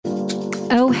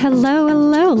Oh,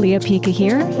 hello, Leah Pica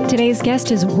here. Today's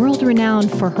guest is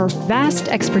world-renowned for her vast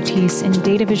expertise in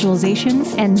data visualization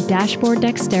and dashboard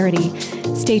dexterity.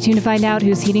 Stay tuned to find out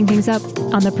who's heating things up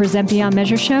on the Present Beyond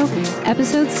Measure Show,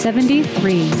 episode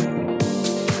 73.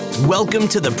 Welcome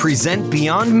to the Present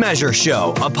Beyond Measure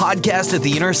Show, a podcast at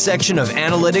the intersection of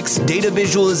analytics, data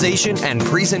visualization, and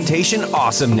presentation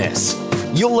awesomeness.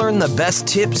 You'll learn the best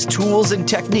tips, tools, and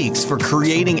techniques for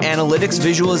creating analytics,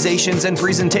 visualizations, and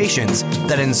presentations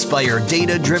that inspire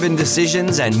data-driven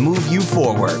decisions and move you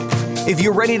forward. If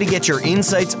you're ready to get your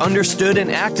insights understood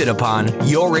and acted upon,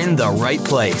 you're in the right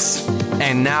place.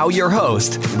 And now your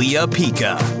host, Leah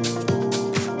Pica.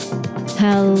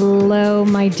 Hello,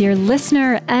 my dear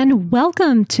listener, and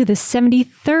welcome to the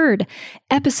 73rd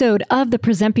episode of the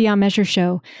Present Beyond Measure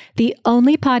Show, the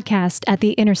only podcast at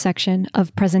the intersection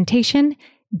of presentation,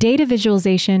 data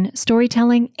visualization,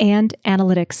 storytelling, and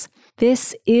analytics.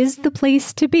 This is the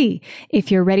place to be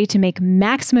if you're ready to make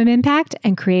maximum impact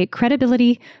and create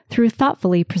credibility through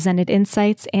thoughtfully presented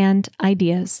insights and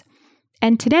ideas.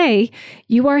 And today,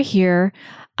 you are here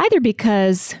either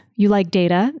because you like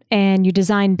data and you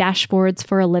design dashboards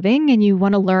for a living and you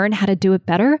want to learn how to do it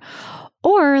better,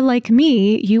 or like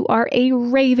me, you are a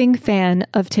raving fan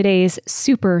of today's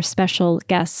super special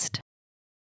guest.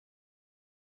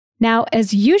 Now,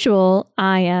 as usual,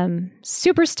 I am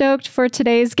super stoked for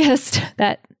today's guest.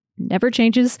 That never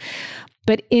changes.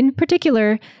 But in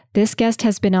particular, this guest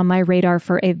has been on my radar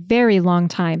for a very long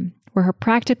time, where her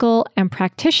practical and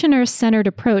practitioner-centered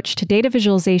approach to data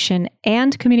visualization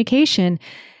and communication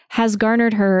has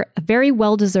garnered her a very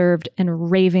well-deserved and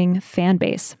raving fan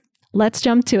base. Let's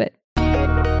jump to it.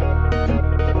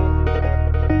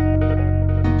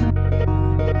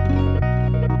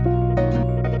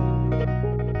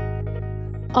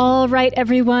 All right,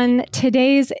 everyone.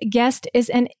 Today's guest is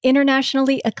an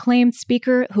internationally acclaimed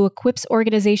speaker who equips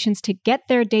organizations to get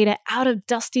their data out of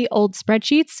dusty old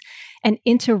spreadsheets and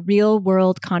into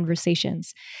real-world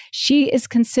conversations. She is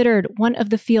considered one of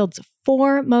the field's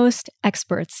foremost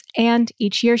experts, and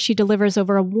each year she delivers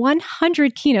over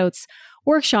 100 keynotes,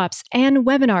 workshops, and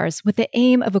webinars with the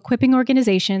aim of equipping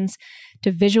organizations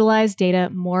to visualize data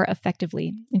more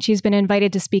effectively. And she's been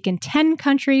invited to speak in 10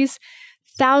 countries.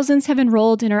 Thousands have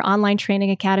enrolled in her online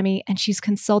training academy, and she's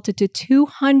consulted to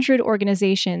 200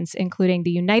 organizations, including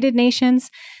the United Nations,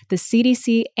 the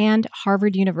CDC, and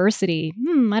Harvard University.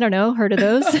 I don't know, heard of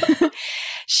those?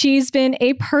 She's been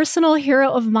a personal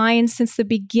hero of mine since the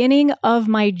beginning of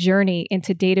my journey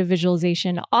into data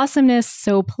visualization awesomeness.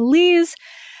 So please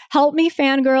help me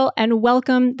fangirl and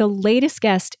welcome the latest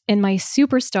guest in my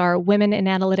superstar Women in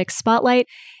Analytics Spotlight,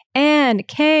 Anne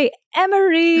K.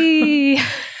 Emery.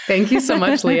 Thank you so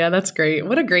much, Leah. That's great.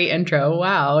 What a great intro.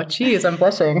 Wow. Geez, I'm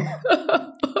blushing.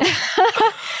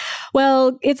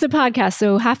 Well, it's a podcast,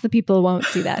 so half the people won't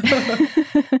see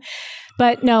that.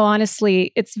 But no,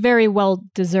 honestly, it's very well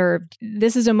deserved.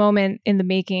 This is a moment in the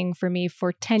making for me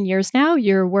for 10 years now.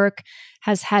 Your work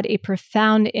has had a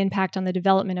profound impact on the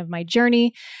development of my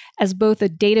journey as both a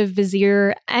data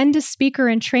vizier and a speaker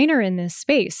and trainer in this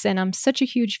space. And I'm such a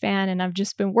huge fan, and I've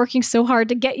just been working so hard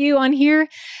to get you on here.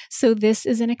 So this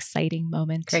is an exciting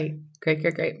moment. Great.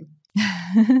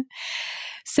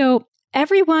 So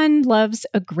everyone loves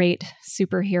a great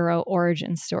superhero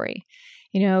origin story.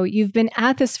 You know, you've been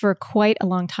at this for quite a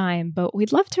long time, but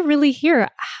we'd love to really hear,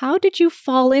 how did you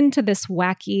fall into this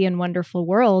wacky and wonderful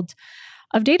world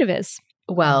of data viz?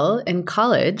 Well, in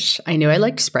college, I knew I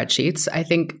liked spreadsheets. I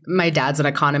think my dad's an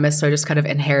economist, so I just kind of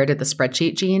inherited the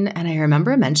spreadsheet gene. And I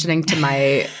remember mentioning to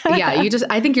my, I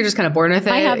think you're just kind of born with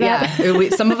it. I have that. Yeah,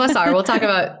 some of us are. We'll talk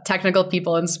about technical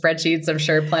people and spreadsheets, I'm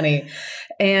sure, plenty.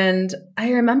 And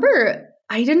I remember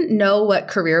I didn't know what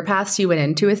career paths you went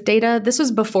into with data. This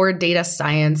was before data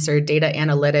science or data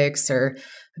analytics or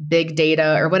big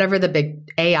data or whatever the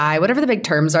big AI, whatever the big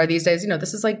terms are these days. You know,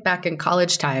 this is like back in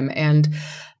college time. And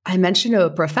I mentioned to a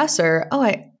professor,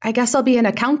 I guess I'll be an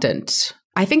accountant.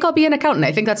 I think I'll be an accountant.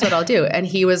 I think that's what I'll do. And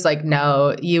he was like,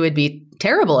 no, you would be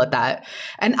terrible at that.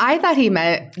 And I thought he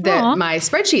meant that my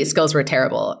spreadsheet skills were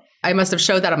terrible. I must have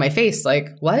showed that on my face, like,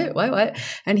 what?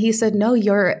 And he said, no,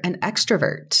 you're an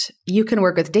extrovert. You can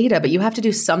work with data, but you have to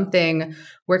do something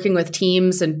working with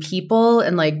teams and people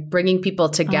and like bringing people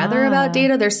together about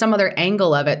data. There's some other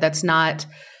angle of it that's not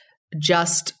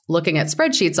just looking at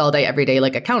spreadsheets all day, every day,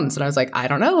 like accountants. And I was like, I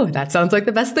don't know. That sounds like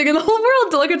the best thing in the whole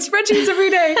world to look at spreadsheets every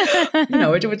day, you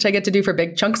know, which I get to do for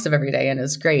big chunks of every day and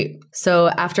is great. So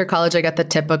after college, I got the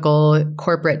typical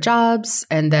corporate jobs.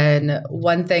 And then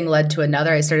one thing led to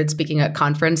another. I started speaking at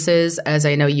conferences, as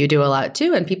I know you do a lot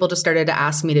too. And people just started to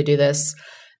ask me to do this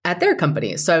at their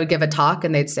companies. So I would give a talk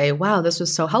and they'd say, wow, this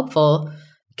was so helpful.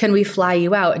 Can we fly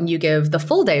you out and you give the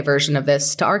full day version of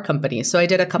this to our company? So I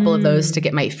did a couple of those to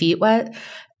get my feet wet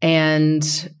and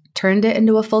turned it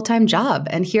into a full-time job.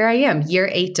 And here I am, year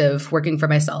 8 of working for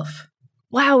myself.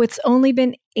 Wow, it's only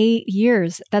been 8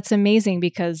 years. That's amazing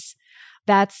because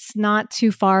that's not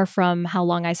too far from how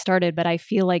long I started, but I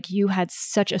feel like you had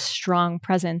such a strong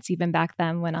presence even back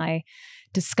then when I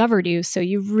discovered you. So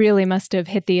you really must have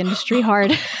hit the industry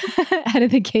hard out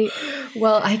of the gate.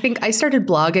 Well, I think I started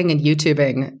blogging and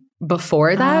YouTubing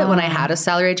before that when I had a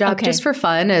salary job, just for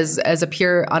fun as a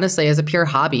pure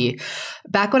hobby.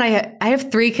 Back when I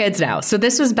have 3 kids now. So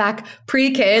this was back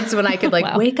pre-kids when I could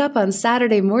wake up on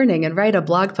Saturday morning and write a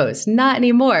blog post. Not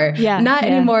anymore. Not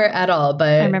anymore at all.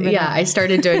 But I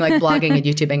started doing blogging and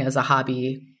YouTubing as a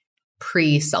hobby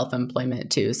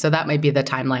pre-self-employment too. So that might be the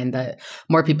timeline that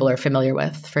more people are familiar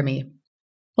with for me.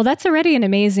 Well, that's already an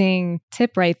amazing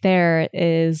tip right there,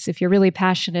 is if you're really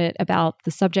passionate about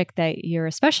the subject that you're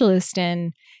a specialist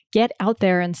in, get out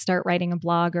there and start writing a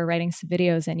blog or writing some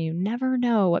videos, and you never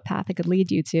know what path it could lead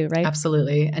you to, right?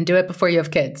 Absolutely. And do it before you have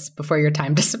kids, before your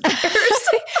time disappears.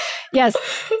 Yes.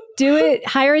 Do it.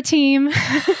 Hire a team.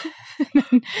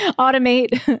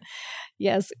 Automate.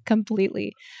 Yes,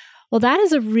 completely. Well, that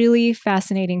is a really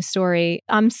fascinating story.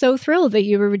 I'm so thrilled that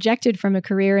you were rejected from a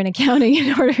career in accounting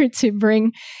in order to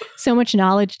bring so much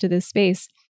knowledge to this space.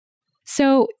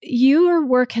 So your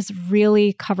work has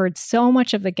really covered so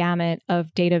much of the gamut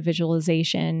of data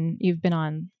visualization. You've been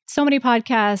on so many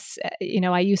podcasts.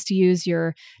 I used to use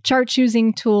your chart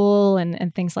choosing tool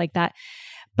and things like that.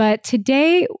 But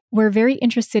today we're very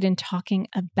interested in talking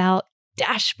about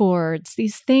dashboards,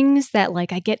 these things that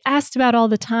I get asked about all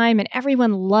the time and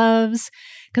everyone loves,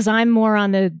 because I'm more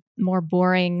on the more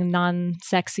boring,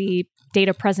 non-sexy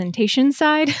data presentation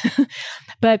side.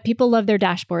 But people love their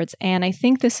dashboards. And I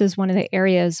think this is one of the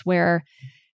areas where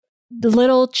the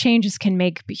little changes can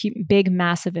make big,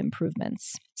 massive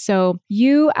improvements. So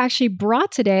you actually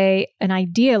brought today an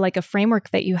idea, a framework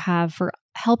that you have for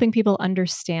helping people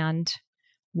understand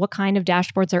what kind of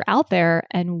dashboards are out there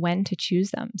and when to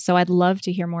choose them. So I'd love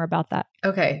to hear more about that.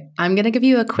 Okay. I'm going to give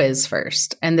you a quiz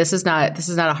first. And this is not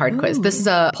a hard quiz. This is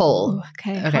a poll. Ooh,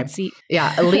 okay. Hot seat.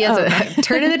 Yeah. Leah's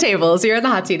turning the tables. You're in the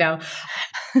hot seat now.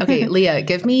 Okay. Leah,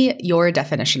 give me your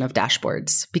definition of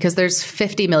dashboards, because there's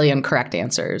 50 million correct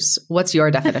answers. What's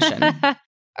your definition?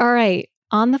 All right.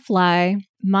 On the fly,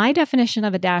 my definition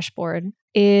of a dashboard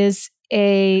is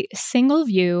a single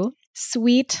view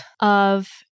suite of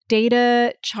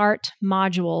data chart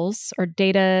modules or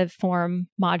data form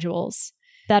modules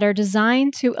that are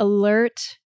designed to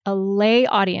alert a lay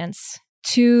audience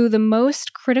to the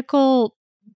most critical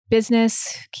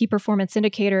business key performance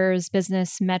indicators,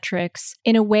 business metrics,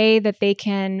 in a way that they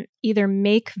can either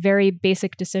make very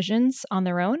basic decisions on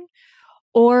their own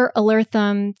or alert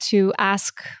them to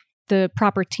ask the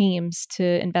proper teams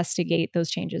to investigate those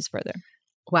changes further.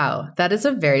 Wow, that is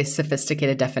a very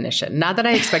sophisticated definition. Not that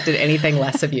I expected anything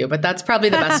less of you, but that's probably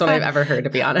the best one I've ever heard, to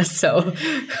be honest. So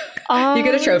you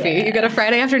get a trophy. Yeah. You get a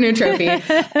Friday afternoon trophy.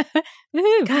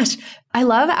 Gosh, I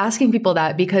love asking people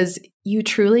that, because you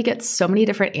truly get so many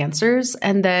different answers.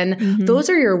 And then those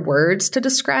are your words to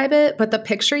describe it. But the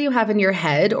picture you have in your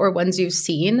head or ones you've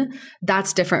seen,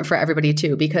 that's different for everybody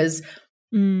too, because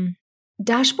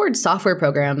dashboard software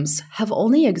programs have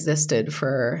only existed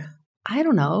for, I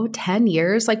don't know, 10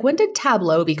 years. When did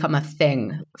Tableau become a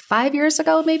thing? 5 years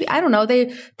ago, maybe? I don't know.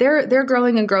 They're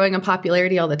growing and growing in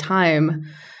popularity all the time.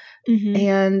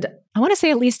 And I want to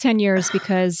say at least 10 years,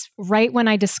 because right when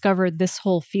I discovered this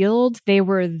whole field, they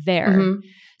were there.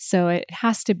 So it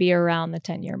has to be around the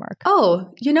 10-year mark.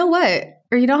 Oh, you know what?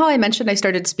 Or you know how I mentioned I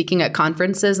started speaking at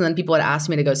conferences and then people would ask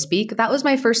me to go speak? That was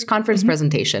my first conference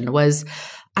presentation, was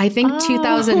I think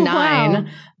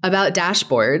 2009, about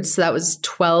dashboards. So that was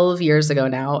 12 years ago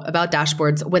now, about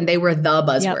dashboards when they were the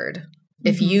buzzword. Yep.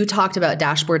 If you talked about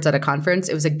dashboards at a conference,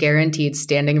 it was a guaranteed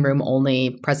standing room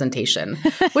only presentation,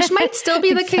 which might still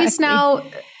be the case now.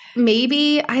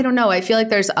 Maybe, I don't know. I feel like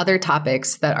there's other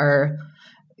topics that are,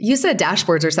 you said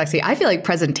dashboards are sexy. I feel like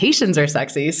presentations are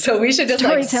sexy. So we should just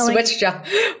switch jobs.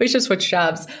 We should switch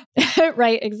jobs.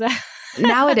 Right, exactly.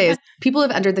 Nowadays, people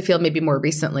have entered the field maybe more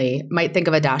recently might think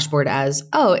of a dashboard as,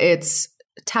 oh, it's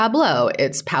Tableau,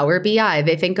 it's Power BI.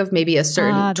 They think of maybe a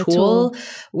certain tool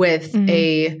with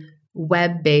a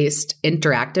web-based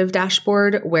interactive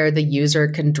dashboard where the user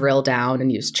can drill down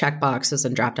and use checkboxes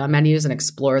and drop-down menus and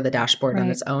explore the dashboard on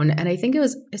its own. And I think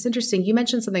it's interesting. You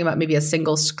mentioned something about maybe a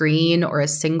single screen or a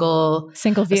single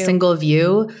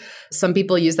view. Some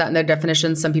people use that in their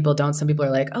definitions. Some people don't. Some people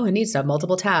are like, oh, it needs to have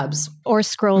multiple tabs. Or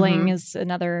scrolling is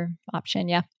another option.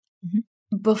 Yeah.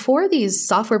 Before these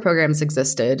software programs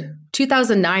existed,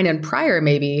 2009 and prior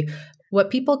maybe, what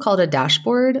people called a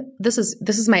dashboard, this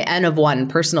is my N of one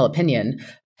personal opinion.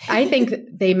 I think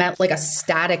they meant like a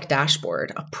static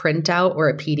dashboard, a printout or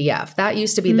a PDF. That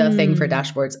used to be the thing for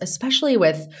dashboards, especially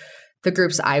with the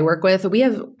groups I work with.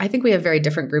 I think we have very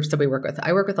different groups that we work with.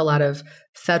 I work with a lot of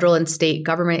federal and state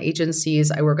government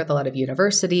agencies. I work with a lot of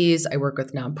universities. I work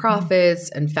with nonprofits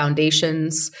and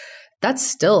foundations. That's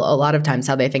still a lot of times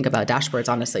how they think about dashboards,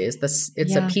 honestly,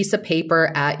 it's a piece of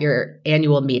paper at your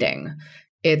annual meeting.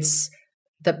 It's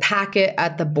the packet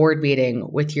at the board meeting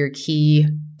with your key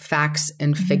facts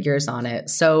and figures on it.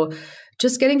 So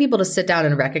just getting people to sit down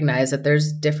and recognize that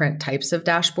there's different types of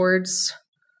dashboards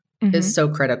is so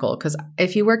critical. Because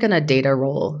if you work in a data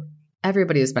role,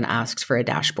 everybody has been asked for a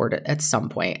dashboard at some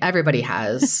point. Everybody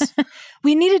has.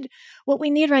 What we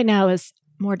need right now is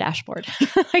more dashboard.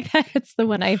 Like that's the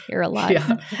one I hear a lot.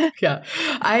 Yeah.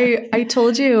 I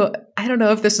told you, I don't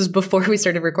know if this was before we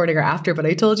started recording or after, but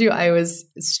I told you I was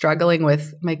struggling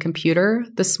with my computer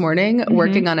this morning,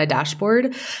 working on a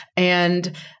dashboard,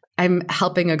 and I'm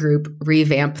helping a group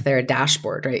revamp their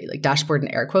dashboard, right? Like dashboard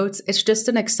in air quotes. It's just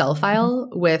an Excel file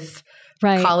with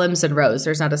columns and rows.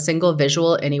 There's not a single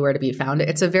visual anywhere to be found.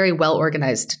 It's a very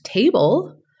well-organized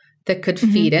table that could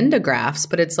feed into graphs,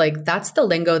 but it's like, that's the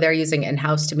lingo they're using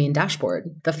in-house to mean dashboard.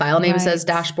 The file name says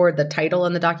dashboard. The title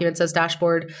on the document says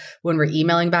dashboard. When we're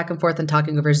emailing back and forth and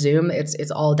talking over Zoom, it's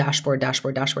all dashboard,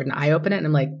 dashboard, dashboard. And I open it and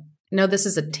I'm like, no, this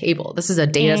is a table. This is a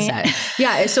data set.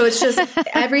 Yeah. So it's just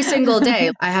every single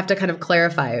day I have to kind of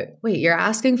clarify, wait, you're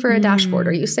asking for a dashboard,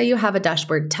 or you say you have a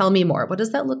dashboard. Tell me more. What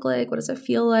does that look like? What does it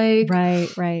feel like?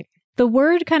 Right. The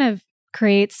word kind of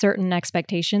creates certain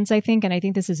expectations, I think. And I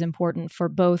think this is important for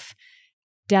both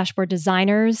dashboard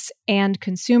designers and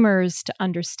consumers to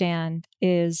understand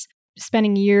is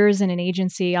spending years in an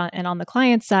agency and on the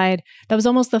client side, that was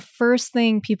almost the first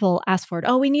thing people asked for.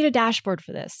 Oh, we need a dashboard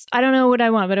for this. I don't know what I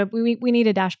want, but we need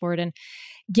a dashboard. And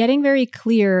getting very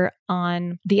clear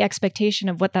on the expectation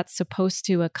of what that's supposed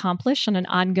to accomplish on an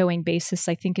ongoing basis,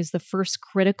 I think is the first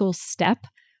critical step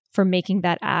for making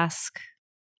that ask.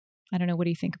 I don't know. What do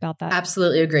you think about that?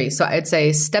 Absolutely agree. So I'd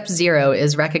say step 0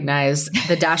 is recognize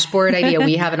the dashboard idea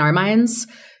we have in our minds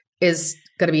is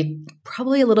going to be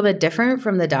probably a little bit different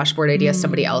from the dashboard idea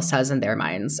somebody else has in their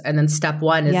minds. And then step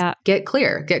 1 is get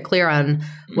clear on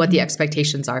what the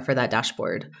expectations are for that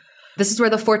dashboard. This is where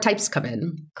the 4 types come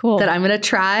in. Cool. That I'm going to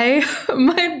try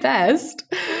my best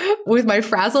with my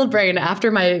frazzled brain after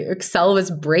my Excel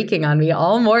was breaking on me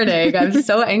all morning. I'm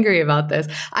so angry about this.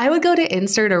 I would go to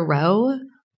insert a row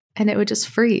and it would just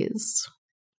freeze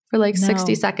for like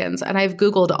 60 seconds. And I've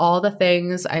Googled all the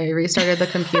things. I restarted the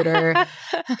computer.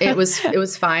 It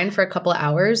was fine for a couple of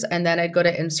hours. And then I'd go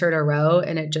to insert a row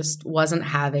and it just wasn't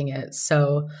having it.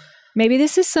 So maybe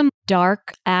this is some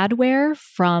dark adware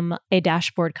from a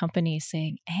dashboard company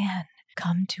saying, Anne,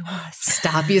 come to us.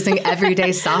 Stop using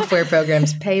everyday software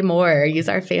programs. Pay more. Use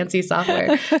our fancy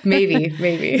software.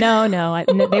 Maybe. No.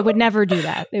 They would never do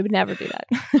that.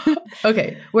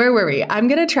 Okay. Where were we? I'm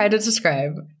going to try to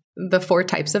describe the 4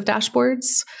 types of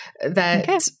dashboards that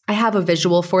I have a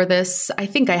visual for this. I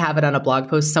think I have it on a blog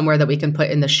post somewhere that we can put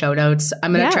in the show notes.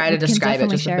 I'm going to try to describe it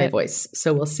just with my voice.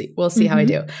 So we'll see how I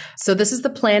do. So this is the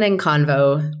planning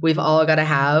convo we've all got to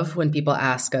have when people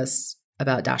ask us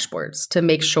about dashboards to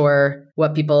make sure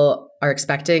what people are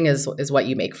expecting is what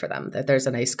you make for them, that there's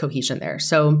a nice cohesion there.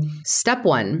 So step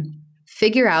 1,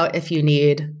 figure out if you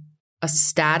need a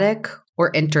static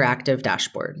or interactive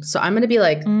dashboard. So I'm going to be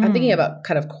like, I'm thinking about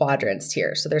kind of quadrants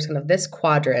here. So there's kind of this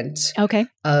quadrant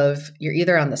of you're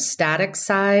either on the static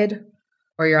side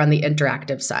or you're on the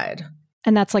interactive side.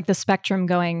 And that's like the spectrum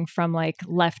going from like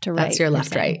left to right. That's your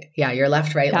left, right. Yeah, your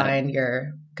left, right line.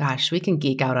 Your, gosh, we can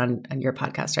geek out on your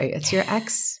podcast, right? It's your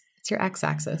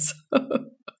x-axis. There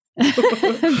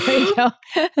you go.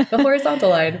 The horizontal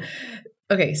line.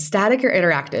 Okay, static or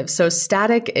interactive. So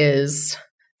static is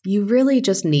you really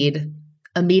just need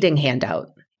a meeting handout.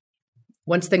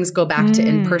 Once things go back to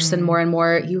in-person more and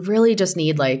more, you really just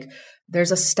need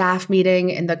there's a staff meeting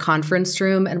in the conference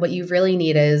room, and what you really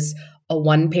need is a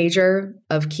 1-pager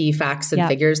of key facts and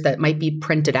figures that might be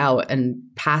printed out and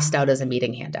passed out as a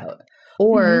meeting handout.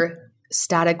 Or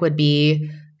static would be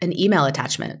an email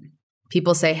attachment.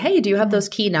 People say, hey, do you have those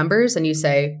key numbers? And you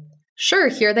say, sure,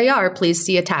 here they are, please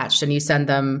see attached. And you send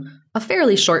them a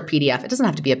fairly short PDF. It doesn't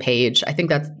have to be a page. I think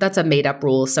that's a made up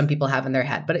rule some people have in their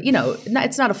head, but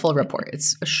it's not a full report.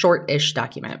 It's a short-ish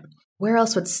document. Where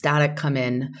else would static come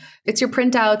in? It's your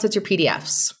printouts, it's your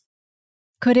PDFs.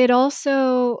 Could it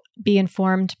also be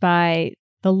informed by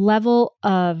the level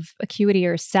of acuity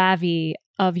or savvy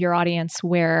of your audience,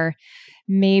 where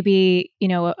maybe,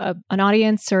 an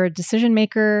audience or a decision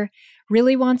maker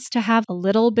really wants to have a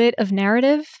little bit of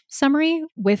narrative summary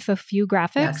with a few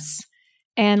graphics? Yes.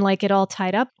 And like it all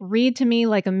tied up? Read to me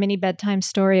like a mini bedtime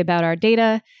story about our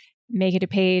data, make it a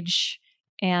page,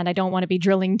 and I don't want to be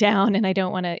drilling down, and I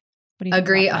don't want to.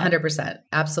 Agree 100%.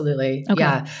 Absolutely. Okay.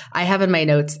 Yeah. I have in my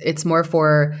notes, it's more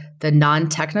for the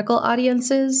non-technical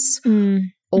audiences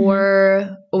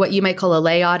or what you might call a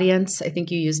lay audience. I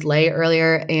think you used lay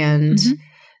earlier. And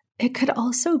it could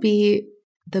also be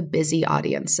the busy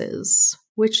audiences,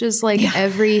 which is like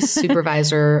every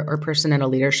supervisor or person in a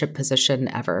leadership position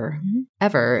ever.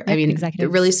 Yep, I mean,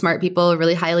 really smart people,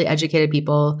 really highly educated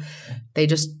people, they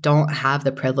just don't have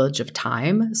the privilege of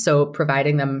time. So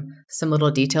providing them some little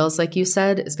details, like you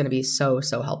said, is going to be so,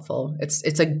 so helpful.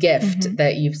 It's a gift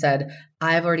that you've said,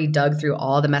 I've already dug through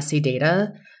all the messy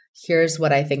data. Here's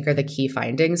what I think are the key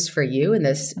findings for you in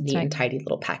this neat and tidy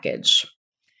little package.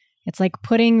 It's like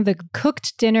putting the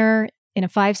cooked dinner in a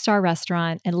 5-star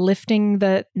restaurant and lifting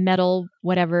the metal,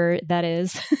 whatever that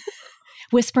is,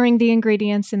 whispering the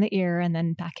ingredients in the ear and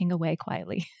then backing away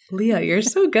quietly. Leah, you're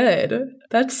so good.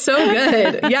 That's so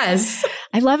good. Yes.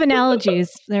 I love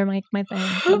analogies. They're my thing.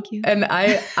 Thank you. And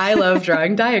I love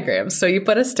drawing diagrams. So you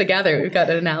put us together. We've got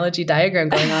an analogy diagram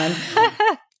going on.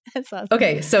 That's awesome.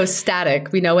 Okay. So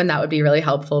static, we know when that would be really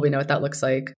helpful. We know what that looks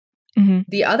like.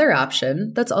 The other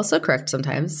option that's also correct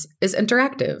sometimes is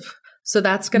interactive. So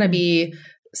that's going to be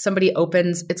somebody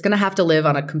opens, it's going to have to live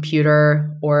on a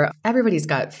computer, or everybody's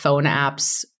got phone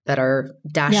apps that are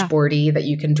dashboardy that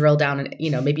you can drill down and,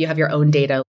 maybe you have your own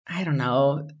data. I don't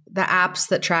know, the apps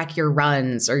that track your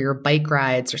runs or your bike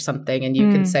rides or something. And you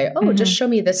can say, just show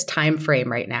me this time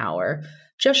frame right now, or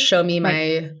just show me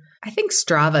I think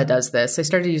Strava does this. I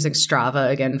started using Strava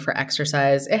again for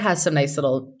exercise. It has some nice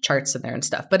little charts in there and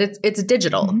stuff, but it's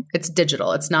digital. It's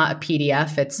digital. It's not a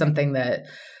PDF. It's something that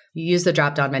you use the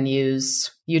drop-down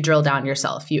menus, you drill down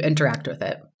yourself, you interact with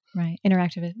it. Right.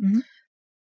 Interact with it.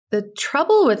 The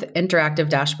trouble with interactive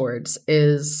dashboards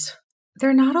is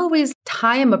they're not always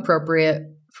time appropriate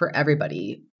for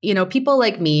everybody. People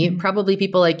like me, probably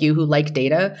people like you who like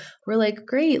data, we're like,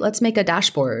 great, let's make a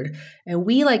dashboard. And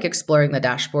we like exploring the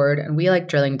dashboard and we like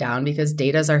drilling down because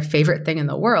data is our favorite thing in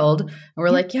the world. And we're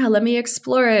like, yeah, let me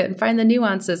explore it and find the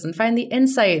nuances and find the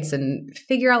insights and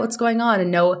figure out what's going on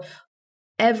and know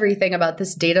everything about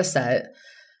this data set.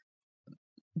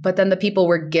 But then the people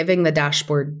we're giving the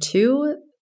dashboard to,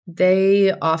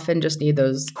 they often just need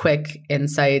those quick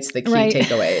insights, the key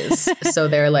takeaways. So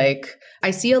they're like,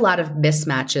 I see a lot of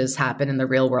mismatches happen in the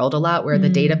real world a lot where the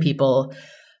data people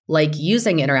like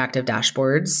using interactive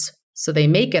dashboards. So they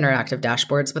make interactive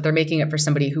dashboards, but they're making it for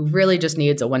somebody who really just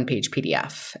needs a 1-page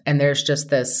PDF. And there's just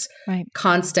this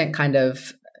constant kind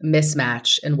of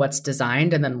mismatch in what's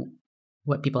designed and then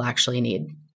what people actually need.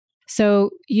 So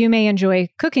you may enjoy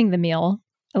cooking the meal,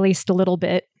 at least a little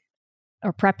bit,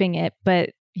 or prepping it, but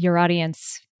your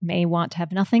audience may want to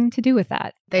have nothing to do with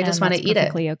that. They just want to eat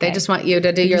it. Okay. They just want you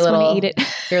to do your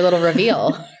little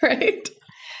reveal, right?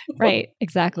 Right.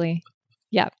 Exactly.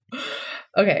 Yeah.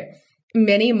 Okay.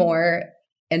 Many more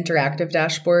interactive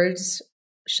dashboards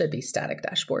should be static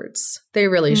dashboards. They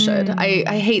really should.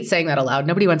 I hate saying that aloud.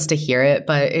 Nobody wants to hear it,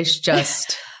 but it's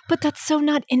just... But that's so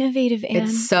not innovative, Anne.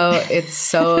 It's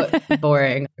so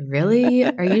boring. Really?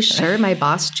 Are you sure my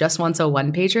boss just wants a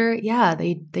 1-pager? Yeah,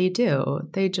 they do.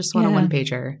 They just want a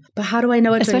 1-pager. But how do I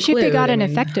know what to include? Especially if they got an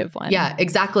effective one. Yeah,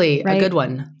 exactly. Right? A good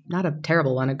one. Not a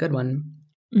terrible one, a good one.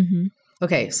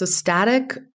 Okay, so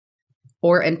static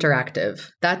or interactive,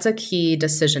 that's a key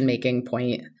decision-making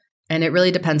point. And it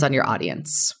really depends on your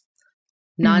audience.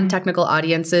 Non-technical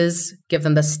audiences, give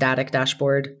them the static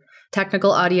dashboard.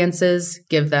 Technical audiences,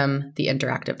 give them the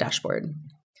interactive dashboard.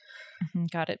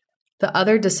 Got it. The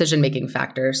other decision-making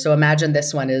factor, so imagine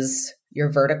this one is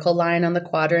your vertical line on the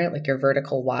quadrant, like your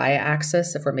vertical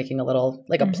y-axis, if we're making a little,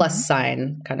 like a plus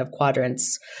sign kind of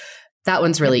quadrants. That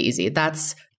one's really easy.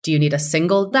 That's, do you need a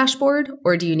single dashboard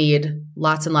or do you need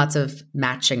lots and lots of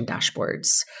matching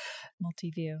dashboards?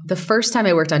 Multi-view. The first time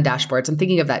I worked on dashboards, I'm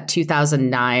thinking of that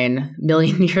 2009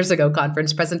 million years ago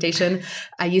conference presentation.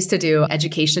 I used to do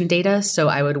education data. So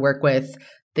I would work with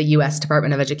the U.S.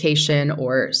 Department of Education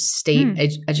or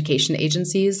state education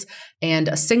agencies. And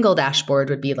a single dashboard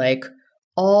would be like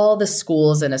all the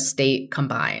schools in a state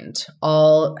combined,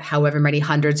 all however many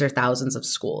hundreds or thousands of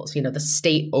schools, the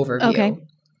state overview. Okay.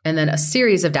 And then a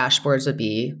series of dashboards would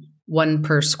be one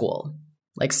per school.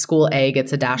 Like school A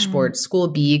gets a dashboard, school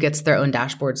B gets their own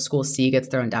dashboard, school C gets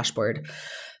their own dashboard.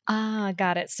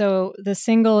 Got it. So the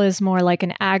single is more like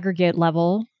an aggregate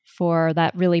level for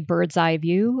that really bird's eye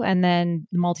view. And then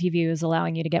the multi-view is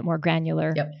allowing you to get more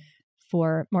granular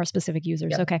for more specific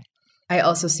users. Yep. Okay. I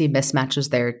also see mismatches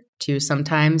there too.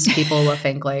 Sometimes people will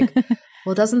think like,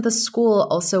 well, doesn't the school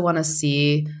also want to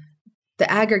see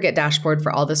the aggregate dashboard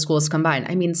for all the schools combined?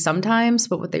 I mean, sometimes,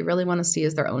 but what they really want to see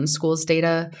is their own school's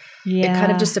data. Yeah. It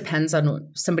kind of just depends on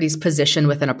somebody's position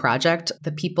within a project.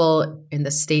 The people in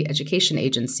the state education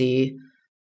agency,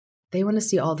 they want to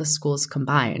see all the schools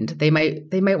combined. They might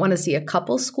want to see a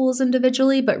couple schools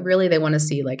individually, but really they want to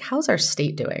see like, how's our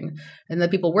state doing? And the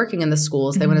people working in the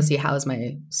schools, they want to see, how's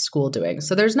my school doing?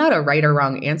 So there's not a right or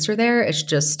wrong answer there. It's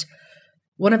just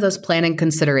one of those planning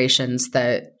considerations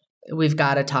that we've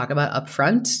got to talk about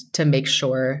upfront to make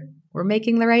sure we're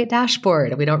making the right dashboard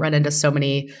and we don't run into so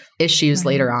many issues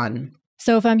later on.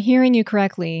 So if I'm hearing you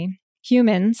correctly,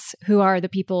 humans who are the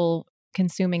people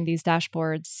consuming these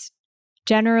dashboards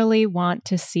generally want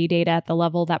to see data at the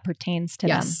level that pertains to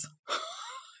them.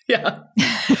 Yeah.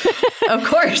 Of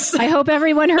course. I hope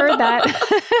everyone heard that.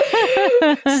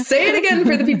 Say it again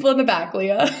for the people in the back,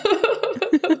 Leah.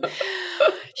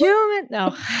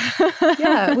 No.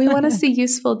 Yeah, we want to see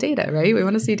useful data, right? We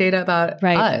want to see data about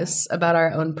us, about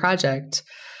our own project,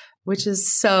 which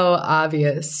is so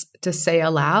obvious to say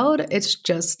aloud.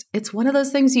 It's one of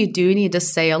those things you do need to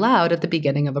say aloud at the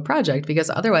beginning of a project,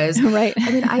 because otherwise, I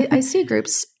mean, I see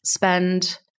groups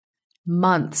spend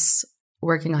months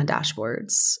working on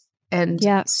dashboards and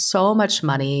so much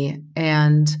money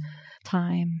and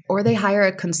time. Or they hire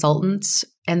a consultant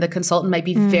and the consultant might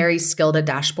be very skilled at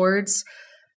dashboards,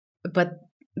 but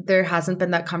there hasn't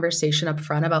been that conversation up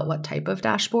front about what type of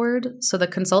dashboard. So the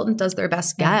consultant does their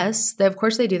best guess. Of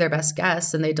course, they do their best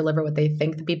guess and they deliver what they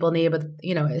think the people need. But,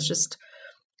 it's just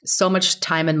so much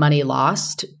time and money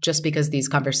lost just because these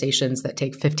conversations that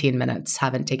take 15 minutes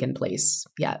haven't taken place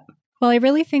yet. Well, I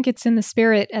really think it's in the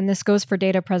spirit, and this goes for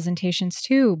data presentations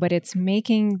too, but it's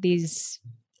making these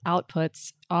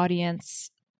outputs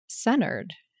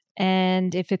audience-centered.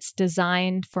 And if it's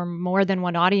designed for more than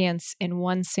one audience in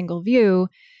one single view,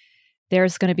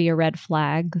 there's going to be a red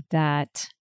flag that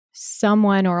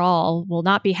someone or all will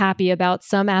not be happy about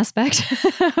some aspect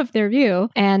of their view.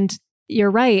 And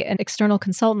you're right, an external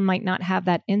consultant might not have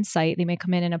that insight. They may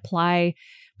come in and apply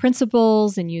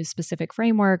principles and use specific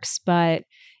frameworks, but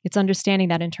it's understanding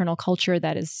that internal culture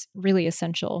that is really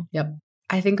essential. Yep.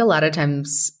 I think a lot of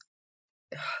times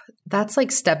that's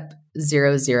like step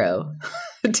 0.0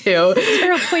 to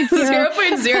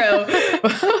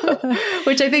 0.0,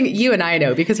 which I think you and I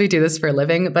know because we do this for a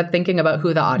living, but thinking about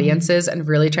who the audience is and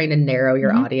really trying to narrow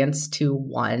your audience to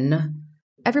one.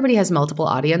 Everybody has multiple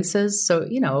audiences. So,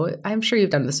 I'm sure you've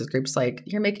done this with groups, like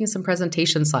you're making some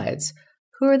presentation slides.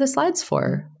 Who are the slides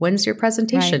for? When's your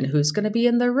presentation? Who's going to be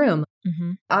in the room?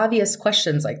 Obvious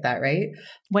questions like that, right?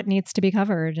 What needs to be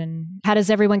covered and how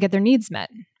does everyone get their needs met,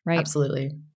 right?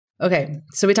 Absolutely. Okay,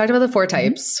 so we talked about the 4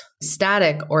 types,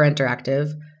 static or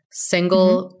interactive,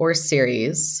 single or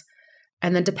series.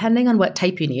 And then depending on what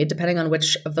type you need, depending on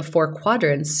which of the 4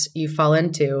 quadrants you fall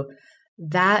into,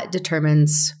 that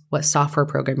determines what software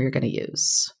program you're going to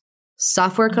use.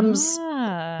 Software comes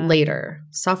later.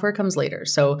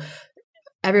 So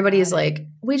everybody is like,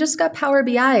 we just got Power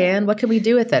BI in. What can we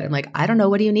do with it? I'm like, I don't know.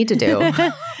 What do you need to do?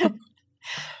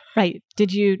 Right.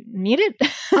 Did you need it?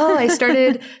 I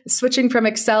started switching from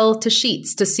Excel to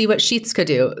Sheets to see what Sheets could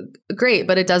do. Great,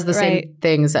 but it does the same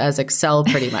things as Excel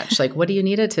pretty much. Like, what do you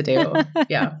need it to do?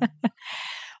 Yeah.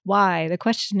 Why? The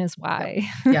question is why.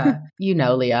 Yeah.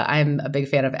 Leah, I'm a big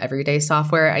fan of everyday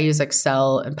software. I use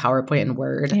Excel and PowerPoint and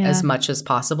Word as much as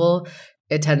possible.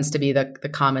 It tends to be the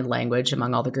common language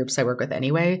among all the groups I work with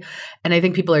anyway. And I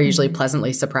think people are usually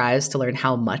pleasantly surprised to learn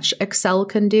how much Excel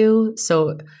can do.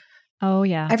 So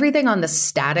everything on the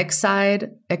static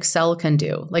side, Excel can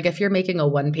do. Like if you're making a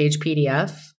 1-page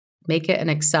PDF, make it in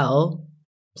Excel,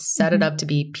 set it up to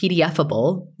be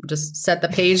PDFable, just set the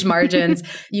page margins.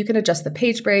 You can adjust the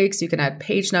page breaks. You can add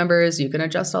page numbers. You can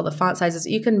adjust all the font sizes.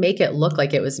 You can make it look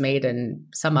like it was made in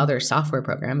some other software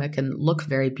program. It can look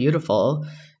very beautiful.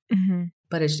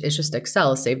 But it's just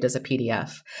Excel saved as a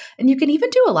PDF. And you can even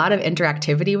do a lot of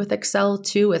interactivity with Excel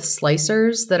too, with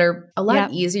slicers that are a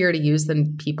lot easier to use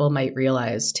than people might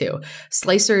realize too.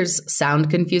 Slicers sound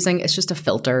confusing. It's just a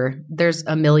filter. There's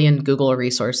a million Google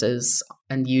resources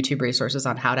and YouTube resources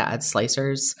on how to add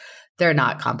slicers. They're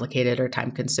not complicated or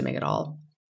time consuming at all.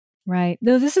 Right.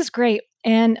 No, this is great.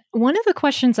 And one of the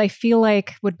questions I feel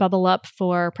like would bubble up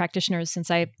for practitioners, since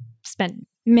I spent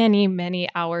many, many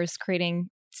hours creating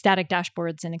static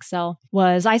dashboards in Excel,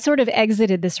 was I sort of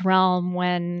exited this realm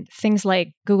when things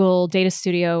like Google Data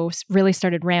Studio really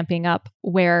started ramping up,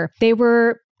 where they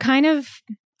were kind of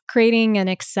creating an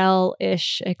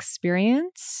Excel-ish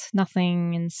experience,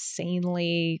 nothing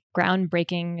insanely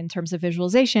groundbreaking in terms of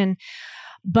visualization.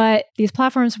 But these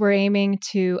platforms were aiming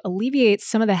to alleviate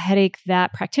some of the headache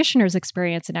that practitioners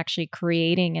experience in actually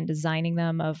creating and designing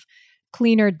them, of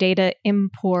cleaner data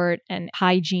import and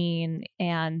hygiene,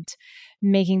 and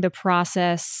making the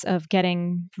process of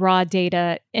getting raw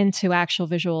data into actual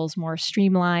visuals more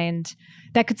streamlined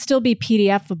that could still be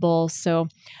PDFable. So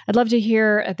I'd love to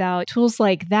hear about tools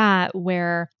like that,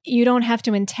 where you don't have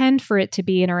to intend for it to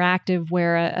be interactive,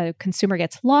 where a consumer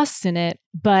gets lost in it,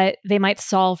 but they might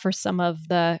solve for some of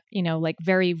the, like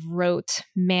very rote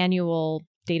manual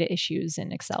data issues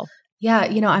in Excel. Yeah,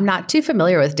 I'm not too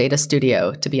familiar with Data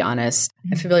Studio, to be honest.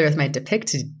 I'm familiar with my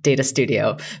Depict Data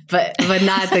Studio, but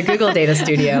not the Google Data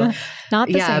Studio. Not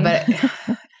the same. But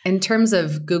in terms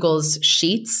of Google's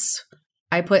Sheets,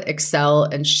 I put Excel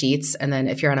and Sheets, and then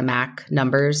if you're on a Mac,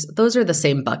 Numbers. Those are the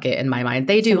same bucket in my mind.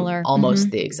 They do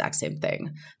almost the exact same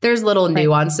thing. There's little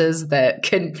nuances that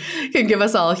can give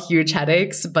us all huge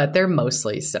headaches, but they're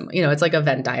mostly similar. It's like a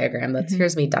Venn diagram.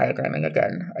 Here's me diagramming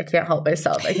again. I can't help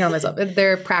myself.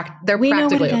 They're practically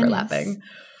overlapping.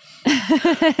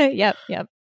 Yep.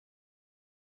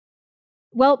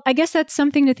 Well, I guess that's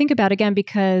something to think about again,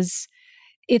 because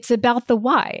it's about the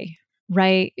why.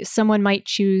 Right? Someone might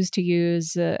choose to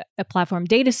use a platform.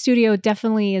 Data Studio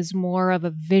definitely is more of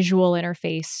a visual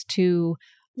interface to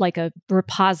like a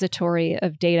repository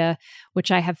of data, which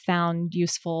I have found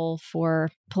useful for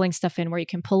pulling stuff in, where you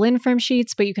can pull in from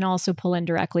Sheets, but you can also pull in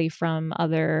directly from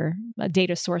other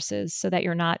data sources, so that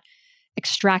you're not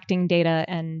extracting data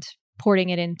and porting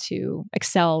it into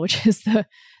Excel, which is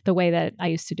the way that I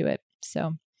used to do it.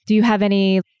 So do you have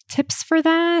any tips for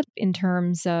that in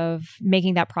terms of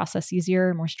making that process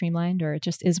easier, more streamlined, or it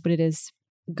just is what it is?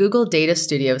 Google Data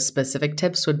Studio specific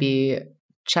tips would be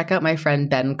check out my friend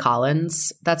Ben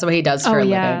Collins. That's what he does for a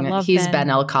living. He's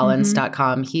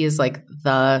benlcollins.com. He is like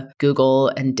the Google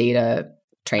and data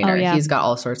trainer. He's got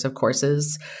all sorts of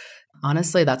courses.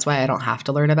 Honestly, that's why I don't have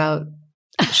to learn about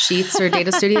Sheets or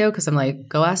Data Studio, because I'm like,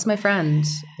 go ask my friend.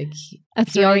 Like,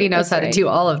 he already knows how to do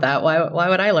all of that. Why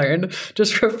would I learn?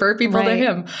 Just refer people to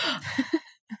him.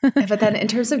 But then in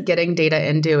terms of getting data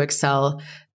into Excel,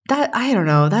 I don't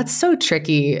know. That's so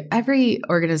tricky. Every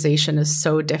organization is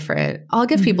so different. I'll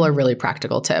give people a really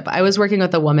practical tip. I was working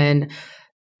with a woman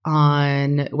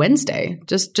on Wednesday,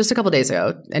 just a couple of days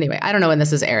ago. Anyway, I don't know when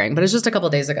this is airing, but it's just a couple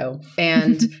of days ago.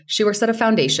 And she works at a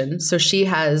foundation. So she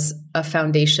has a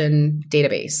foundation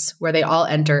database where they all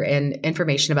enter in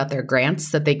information about their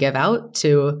grants that they give out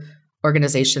to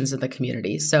organizations in the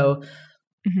community. So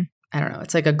I don't know,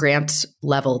 it's like a grant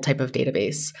level type of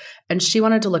database. And she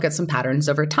wanted to look at some patterns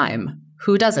over time.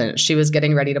 Who doesn't? She was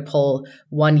getting ready to pull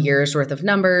 1 year's worth of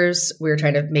numbers. We were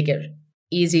trying to make it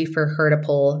easy for her to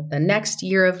pull the next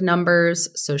year of numbers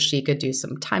so she could do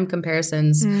some time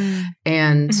comparisons.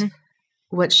 And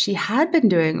what she had been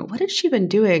doing, what had she been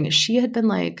doing? She had been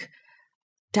like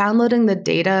downloading the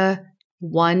data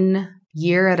 1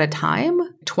 year at a time.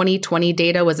 2020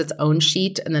 data was its own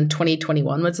sheet, and then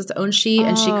 2021 was its own sheet,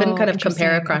 and she couldn't kind of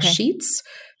compare across sheets.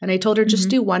 And I told her, just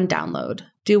do one download.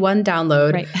 Do one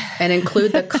download and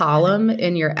include the column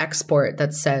in your export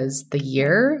that says the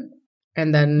year.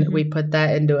 And then we put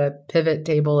that into a pivot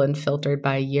table and filtered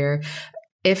by year.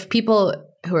 If people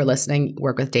who are listening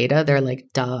work with data, they're like,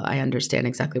 duh, I understand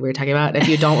exactly what you're talking about. If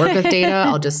you don't work with data,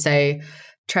 I'll just say,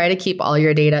 try to keep all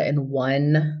your data in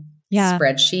one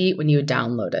spreadsheet when you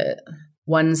download it.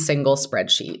 One single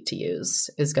spreadsheet to use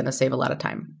is going to save a lot of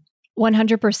time.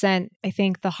 100%. I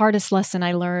think the hardest lesson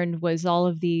I learned was all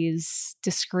of these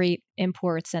discrete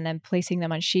imports and then placing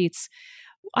them on sheets.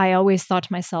 I always thought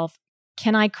to myself,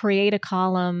 can I create a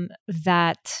column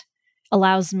that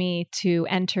allows me to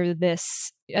enter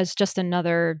this as just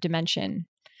another dimension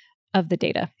of the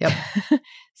data? Yep.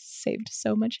 Saved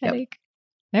so much headache.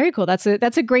 Very cool. That's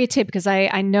a great tip, because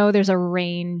I know there's a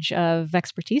range of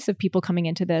expertise of people coming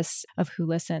into this, of who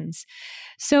listens.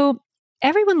 So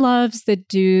everyone loves the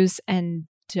do's and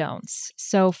don'ts.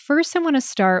 So first I want to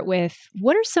start with,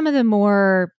 what are some of the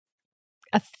more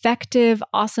effective,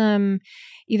 awesome,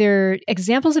 either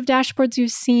examples of dashboards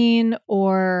you've seen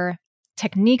or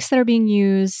techniques that are being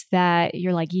used that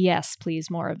you're like, yes, please,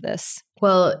 more of this?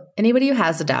 Well, anybody who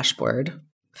has a dashboard,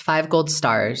 5 gold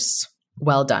stars,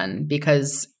 well done,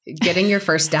 because getting your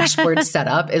first dashboard set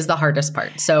up is the hardest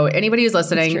part. So anybody who's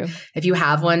listening, if you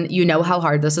have one, you know how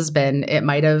hard this has been. It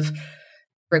might have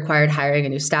required hiring a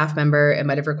new staff member. It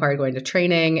might have required going to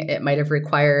training. It might have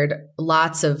required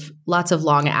lots of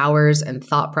long hours and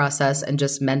thought process and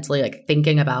just mentally like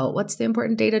thinking about what's the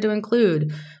important data to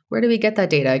include. Where do we get that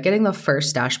data? Getting the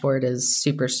first dashboard is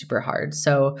super, super hard.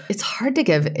 So it's hard to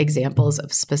give examples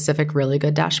of specific really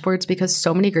good dashboards because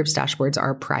so many groups' dashboards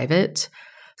are private.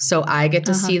 So I get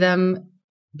to see them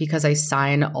because I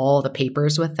sign all the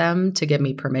papers with them to give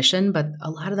me permission, but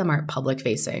a lot of them aren't public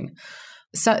facing.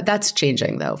 So that's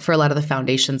changing though. For a lot of the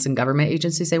foundations and government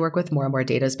agencies I work with, more and more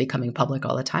data is becoming public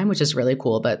all the time, which is really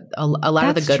cool. But a lot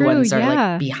of the good ones are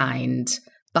like behind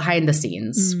the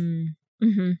scenes.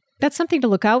 Mm-hmm. That's something to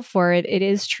look out for. It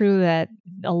is true that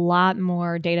a lot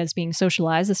more data is being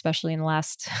socialized, especially in the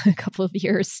last couple of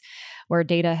years, where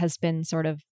data has been sort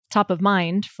of top of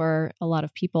mind for a lot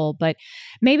of people. But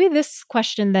maybe this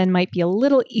question then might be a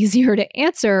little easier to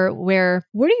answer, where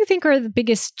what do you think are the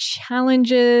biggest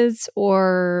challenges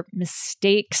or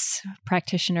mistakes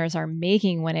practitioners are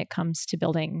making when it comes to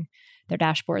building their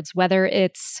dashboards, whether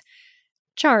it's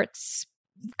charts,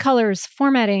 colors,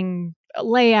 formatting,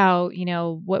 layout,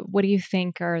 what do you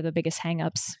think are the biggest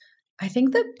hangups? I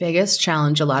think the biggest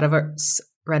challenge a lot of us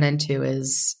run into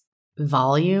is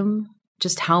volume,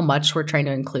 just how much we're trying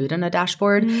to include in a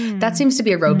dashboard. That seems to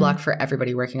be a roadblock for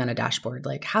everybody working on a dashboard.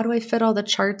 Like, how do I fit all the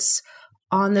charts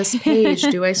on this page?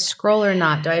 Do I scroll or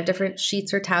not? Do I have different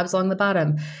sheets or tabs along the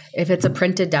bottom? If it's a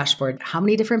printed dashboard, how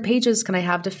many different pages can I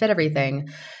have to fit everything?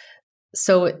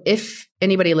 So if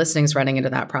anybody listening is running into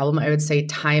that problem, I would say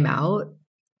time out.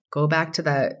 Go back to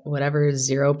that whatever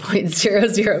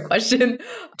 0.00 question.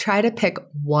 Try to pick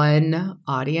one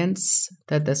audience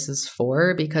that this is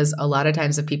for, because a lot of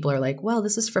times if people are like, well,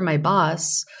 this is for my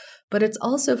boss, but it's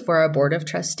also for our board of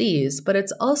trustees, but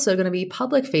it's also going to be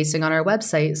public facing on our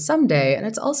website someday. And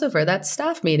it's also for that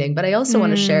staff meeting, but I also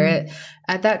want to share it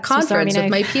at that conference with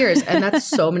my peers. And that's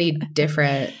so many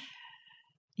different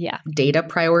data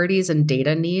priorities and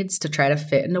data needs to try to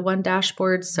fit into one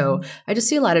dashboard. So I just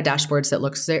see a lot of dashboards that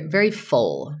looks very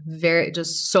full,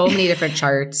 just so many different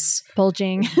charts.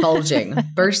 Bulging,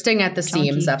 bursting at the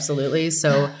seams. Absolutely.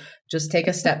 So just take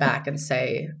a step back and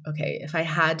say, okay, if I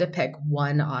had to pick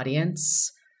one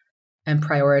audience and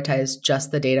prioritize just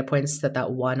the data points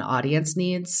that one audience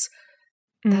needs,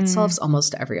 that solves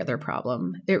almost every other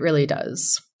problem. It really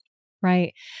does.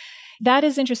 Right. That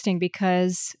is interesting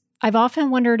because I've often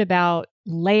wondered about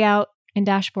layout in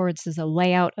dashboards. Does the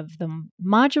layout of the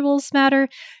modules matter?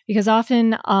 Because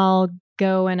often I'll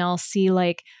go and I'll see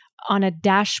like on a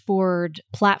dashboard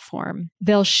platform,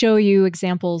 they'll show you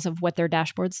examples of what their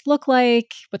dashboards look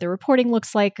like, what their reporting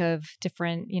looks like of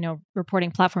different,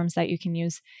 reporting platforms that you can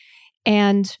use.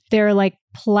 And their like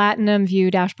platinum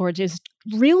view dashboards is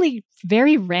really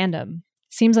very random.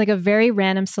 Seems like a very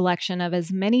random selection of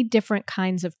as many different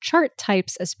kinds of chart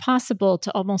types as possible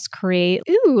to almost create,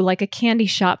 like a candy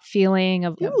shop feeling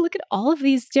of, look at all of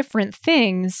these different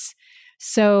things.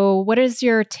 So what is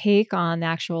your take on the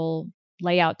actual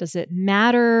layout? Does it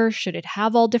matter? Should it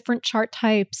have all different chart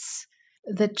types?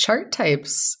 The chart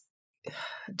types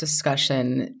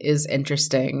discussion is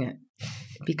interesting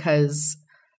because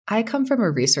I come from a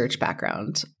research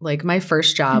background. Like my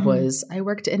first job was I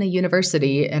worked in a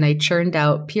university and I churned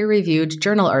out peer-reviewed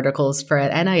journal articles for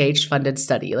an NIH-funded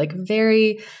study, like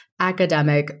very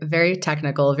academic, very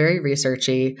technical, very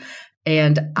researchy.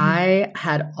 And I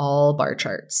had all bar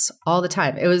charts all the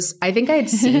time. I think I had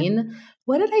seen,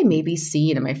 what did I maybe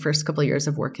see in my first couple of years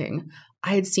of working?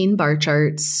 I had seen bar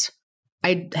charts.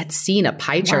 I had seen a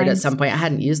pie chart at some point. I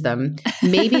hadn't used them.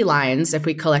 Maybe lines if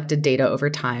we collected data over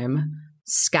time.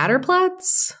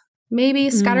 Scatterplots, maybe.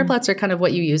 Scatterplots are kind of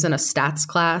what you use in a stats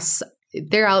class.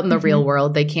 They're out in the real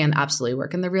world. They can absolutely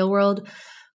work in the real world.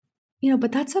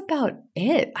 But that's about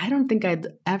it. I don't think I'd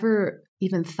ever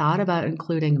even thought about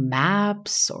including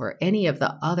maps or any of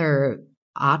the other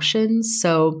options.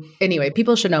 So anyway,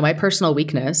 people should know my personal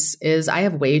weakness is I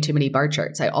have way too many bar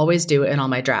charts. I always do in all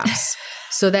my drafts.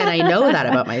 So then I know that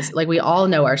about like we all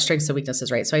know our strengths and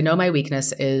weaknesses, right? So I know my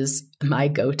weakness is my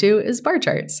go-to is bar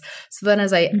charts. So then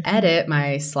as I edit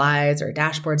my slides or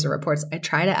dashboards or reports, I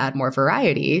try to add more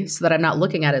variety so that I'm not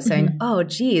looking at it saying, oh,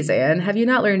 geez, Anne, have you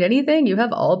not learned anything? You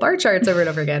have all bar charts over and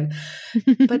over again.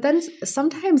 But then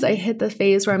sometimes I hit the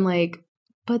phase where I'm like,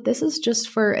 but this is just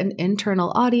for an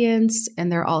internal audience and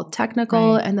they're all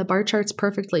technical and the bar chart's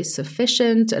perfectly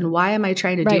sufficient. And why am I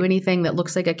trying to do anything that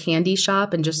looks like a candy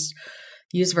shop and just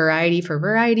use variety for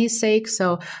variety's sake.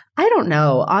 So I don't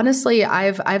know. Honestly,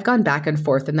 I've gone back and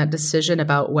forth in that decision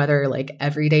about whether like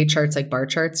everyday charts like bar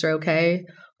charts are okay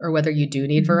or whether you do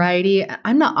need variety.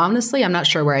 I'm not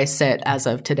sure where I sit as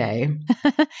of today.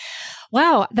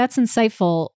 Wow, that's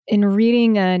insightful. In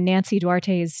reading Nancy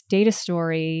Duarte's data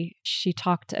story, she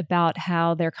talked about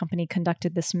how their company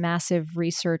conducted this massive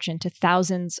research into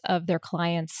thousands of their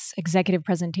clients' executive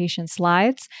presentation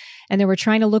slides, and they were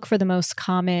trying to look for the most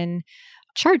common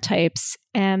chart types,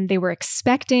 and they were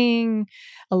expecting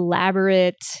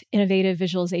elaborate, innovative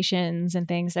visualizations and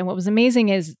things. And what was amazing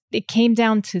is it came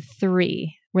down to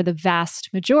 3, where the vast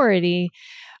majority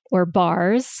were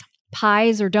bars,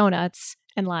 pies or donuts,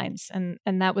 and lines.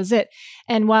 And that was it.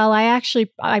 And while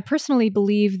I personally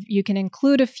believe you can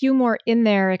include a few more in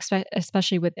there,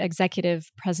 especially with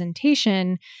executive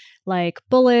presentation, like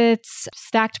bullets,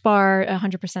 stacked bar,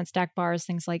 100% stacked bars,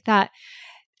 things like that.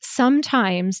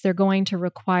 Sometimes they're going to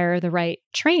require the right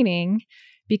training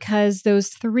because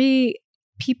those 3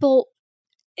 people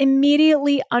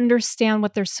immediately understand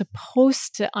what they're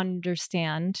supposed to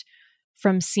understand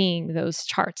from seeing those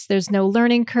charts. There's no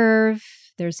learning curve.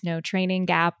 There's no training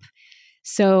gap.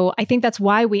 So I think that's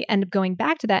why we end up going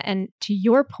back to that. And to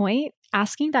your point,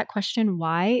 asking that question,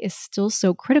 why, is still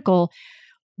so critical.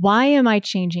 Why am I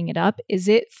changing it up? Is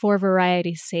it for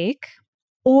variety's sake?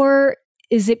 Or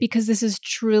is it because this is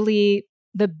truly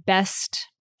the best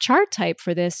chart type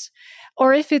for this?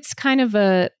 Or if it's kind of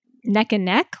a neck and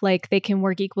neck, like they can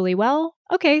work equally well,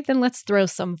 okay, then let's throw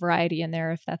some variety in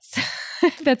there if that's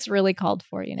if that's really called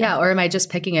for, you know? Yeah, or am I just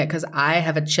picking it because I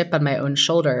have a chip on my own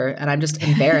shoulder and I'm just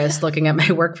embarrassed looking at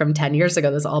my work from 10 years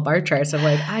ago, this all bar charts. I'm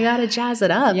like, I got to jazz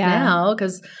it up now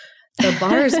because the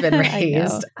bar's been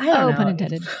raised. I don't know. Pun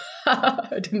intended.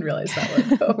 I didn't realize that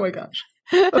one. Oh my gosh.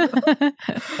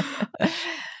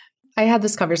 I had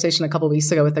this conversation a couple of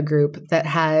weeks ago with a group that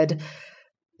had,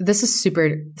 this is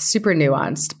super, super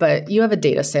nuanced, but you have a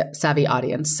data savvy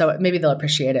audience, so maybe they'll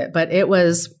appreciate it. But it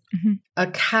was a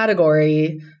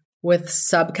category with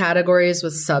subcategories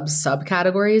with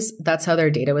subcategories. That's how their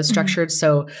data was structured.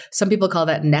 So some people call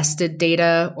that nested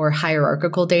data or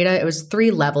hierarchical data. It was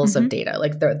 3 levels of data,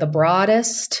 like the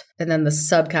broadest, and then the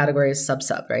subcategory is sub,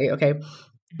 right? Okay.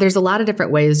 There's a lot of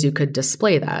different ways you could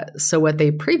display that. So what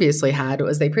they previously had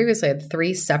was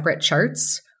 3 separate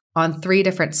charts on 3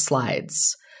 different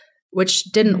slides, which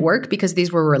didn't work because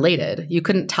these were related. You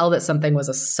couldn't tell that something was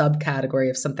a subcategory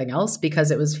of something else because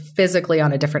it was physically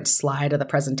on a different slide of the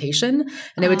presentation.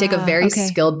 And it would take a very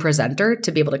skilled presenter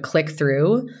to be able to click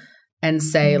through and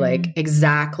say like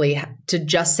exactly, to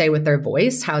just say with their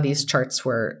voice how these charts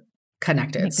were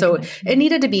connected. So it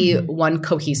needed to be one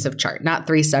cohesive chart, not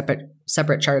 3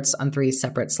 separate charts on 3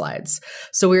 separate slides.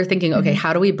 So we were thinking, okay,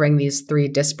 how do we bring these 3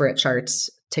 disparate charts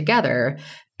together?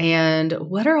 And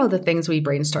what are all the things we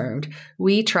brainstormed?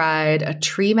 We tried a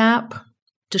tree map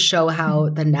to show how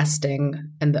the nesting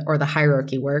and the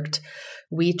hierarchy worked.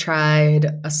 We tried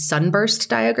a sunburst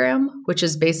diagram, which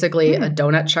is basically a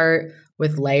donut chart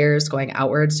with layers going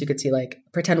outwards. So you could see, like,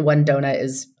 pretend one donut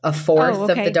is a fourth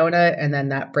of the donut, and then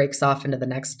that breaks off into the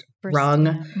next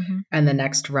rung and the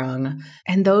next rung.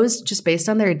 And those, just based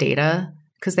on their data,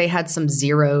 because they had some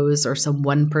zeros or some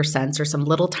 1% or some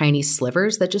little tiny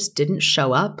slivers that just didn't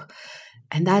show up.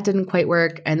 And that didn't quite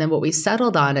work. And then what we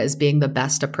settled on as being the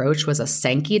best approach was a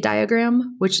Sankey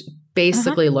diagram, which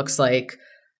basically looks like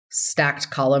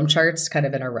stacked column charts kind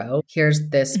of in a row. Here's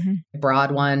this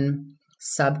broad one,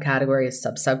 subcategories,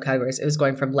 subcategories. It was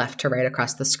going from left to right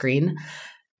across the screen.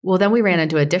 Well, then we ran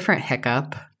into a different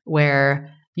hiccup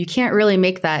where you can't really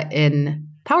make that in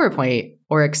PowerPoint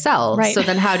or Excel. Right. So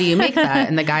then how do you make that?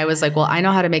 And the guy was like, well, I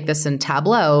know how to make this in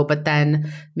Tableau, but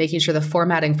then making sure the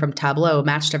formatting from Tableau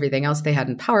matched everything else they had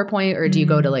in PowerPoint, or do you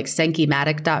go to like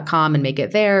sankeymatic.com and make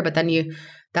it there? But then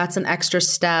that's an extra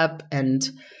step. And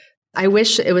I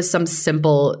wish it was some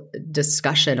simple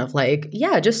discussion of like,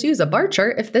 yeah, just use a bar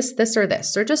chart if this, or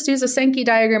this, or just use a Sankey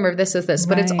diagram or this is this.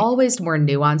 But it's always more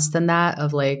nuanced than that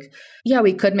of like, yeah,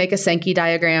 we could make a Sankey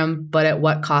diagram, but at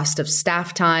what cost of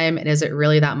staff time? And is it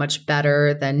really that much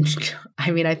better than,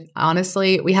 I mean,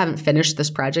 honestly, we haven't finished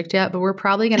this project yet, but we're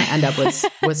probably going to end up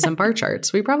with some bar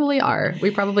charts. We probably are.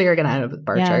 We probably are going to end up with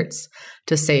bar charts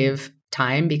to save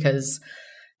time, because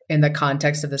in the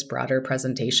context of this broader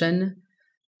presentation,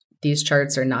 these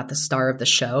charts are not the star of the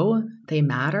show. They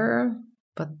matter,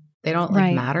 but they don't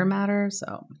like matter.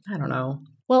 So I don't know.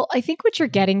 Well, I think what you're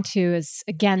getting to is,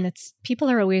 again, it's people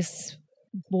are always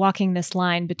walking this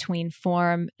line between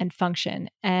form and function.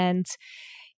 And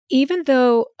even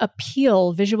though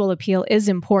visual appeal is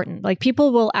important, like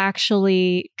people will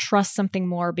actually trust something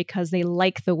more because they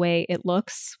like the way it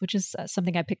looks, which is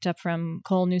something I picked up from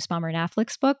Cole Nussbaumer and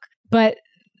Affleck's book. But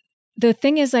the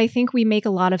thing is, I think we make a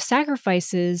lot of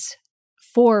sacrifices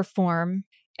for form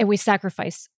and we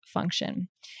sacrifice function.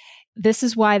 This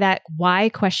is why that why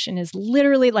question is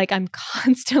literally like I'm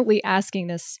constantly asking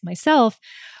this myself.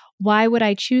 Why would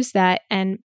I choose that?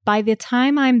 And by the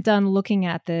time I'm done looking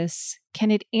at this,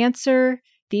 can it answer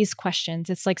these questions?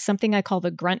 It's like something I call the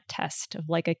grunt test of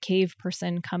like a cave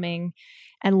person coming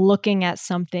and looking at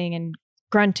something and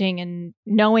grunting and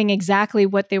knowing exactly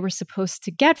what they were supposed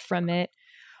to get from it.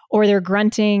 Or they're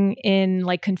grunting in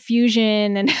like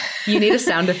confusion and you need a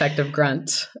sound effect of grunt.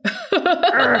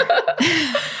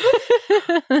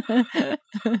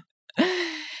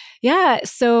 Yeah.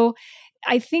 So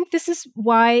I think this is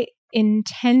why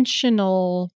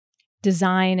intentional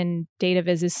design and data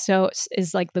viz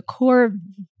is like the core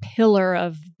pillar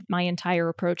of my entire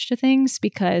approach to things,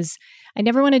 because I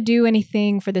never want to do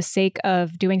anything for the sake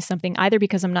of doing something, either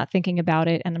because I'm not thinking about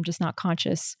it and I'm just not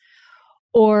conscious,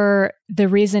 or the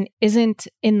reason isn't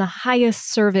in the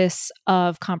highest service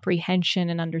of comprehension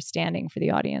and understanding for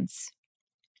the audience.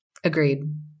 Agreed.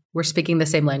 We're speaking the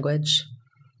same language.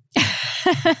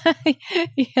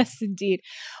 Yes, indeed.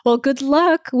 Well, good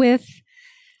luck with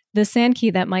the sand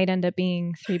key that might end up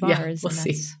being 3 bars. Yeah, we'll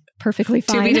see. Perfectly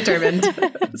fine. To be determined.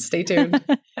 Stay tuned.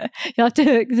 You'll have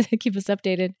to keep us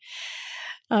updated.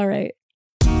 All right.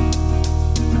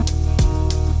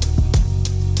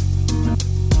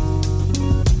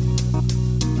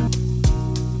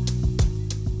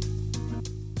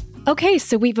 Okay,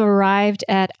 so we've arrived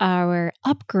at our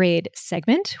upgrade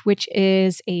segment, which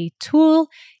is a tool,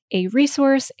 a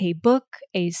resource, a book,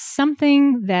 a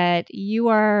something that you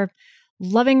are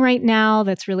loving right now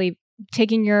that's really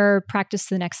taking your practice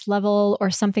to the next level, or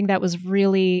something that was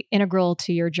really integral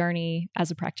to your journey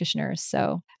as a practitioner.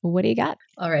 So what do you got?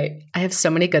 All right. I have so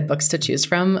many good books to choose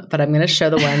from, but I'm going to show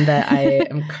the one that I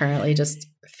am currently just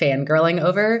fangirling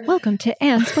over. Welcome to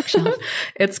Anne's Bookshelf.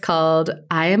 It's called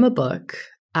I Am a Book.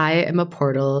 I Am a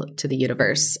Portal to the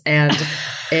Universe. And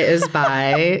it is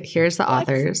by, here's the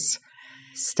authors,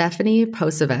 Stephanie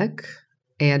Posavec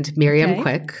and Miriam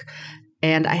Quick.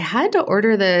 And I had to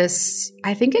order this,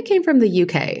 I think it came from the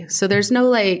UK. So there's no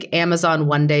like Amazon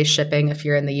one-day shipping if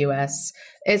you're in the US.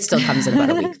 It still comes in about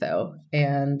a week though.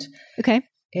 And it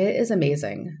is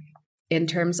amazing in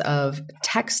terms of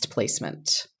text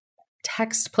placement.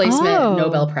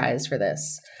 Nobel Prize for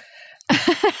this.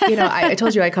 You know, I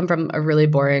told you I come from a really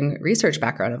boring research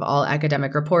background of all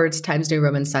academic reports, Times New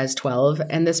Roman size 12.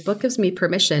 And this book gives me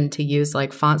permission to use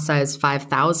like font size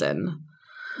 5,000.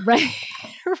 Right.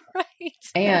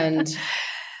 And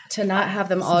to not have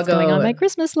them all going on my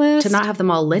Christmas list. To not have them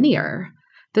all linear.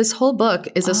 This whole book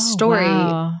is a story.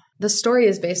 Wow. The story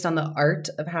is based on the art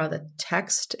of how the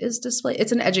text is displayed.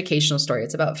 It's an educational story.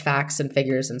 It's about facts and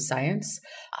figures and science.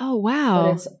 Oh, wow.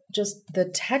 But it's just the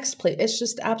text play. It's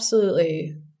just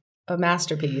absolutely a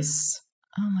masterpiece.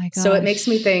 Oh my gosh. So it makes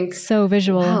me think. So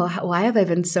visual. Wow, why have I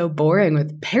been so boring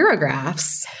with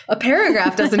paragraphs? A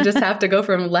paragraph doesn't just have to go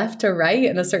from left to right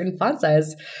in a certain font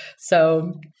size.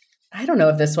 So I don't know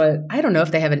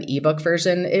if they have an ebook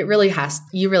version. You really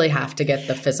have to get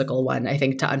the physical one, I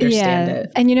think, to understand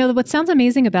it. And you know, what sounds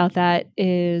amazing about that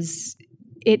is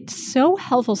it's so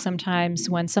helpful sometimes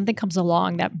when something comes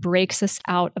along that breaks us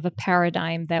out of a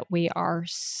paradigm that we are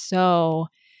so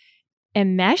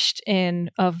enmeshed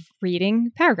in of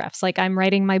reading paragraphs. Like I'm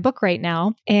writing my book right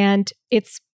now and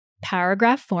it's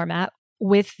paragraph format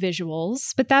with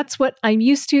visuals, but that's what I'm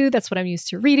used to. That's what I'm used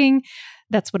to reading.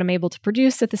 That's what I'm able to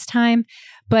produce at this time.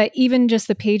 But even just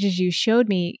the pages you showed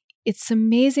me, it's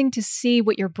amazing to see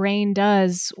what your brain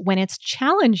does when it's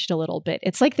challenged a little bit.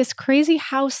 It's like this crazy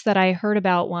house that I heard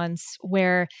about once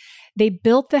where they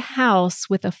built the house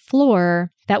with a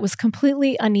floor that was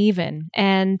completely uneven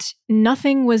and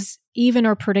nothing was even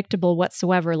or predictable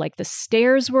whatsoever. Like the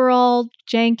stairs were all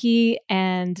janky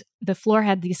and the floor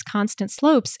had these constant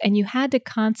slopes, and you had to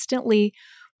constantly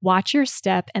watch your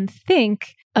step and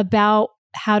think about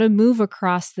how to move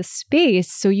across the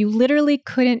space. So you literally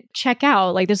couldn't check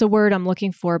out. Like there's a word I'm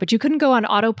looking for, but you couldn't go on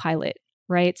autopilot,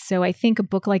 right? So I think a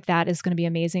book like that is going to be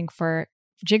amazing for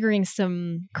jiggering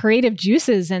some creative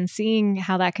juices and seeing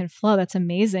how that can flow. That's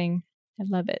amazing. I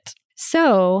love it.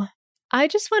 So I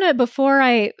just want to, before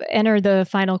I enter the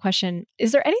final question,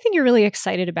 is there anything you're really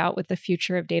excited about with the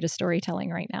future of data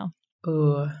storytelling right now?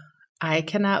 Ooh, I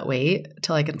cannot wait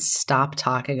till I can stop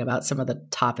talking about some of the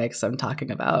topics I'm talking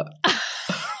about.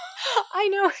 I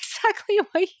know exactly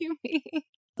what you mean.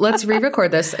 Let's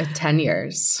re-record this in 10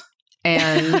 years.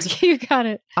 And you got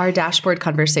it. Our dashboard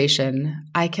conversation,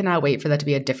 I cannot wait for that to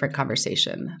be a different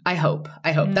conversation. I hope.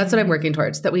 That's what I'm working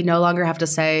towards, that we no longer have to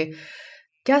say,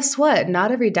 guess what?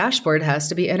 Not every dashboard has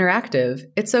to be interactive.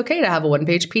 It's okay to have a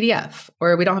one-page PDF.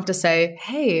 Or we don't have to say,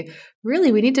 hey,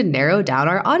 really, we need to narrow down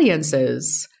our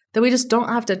audiences. That we just don't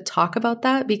have to talk about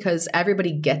that because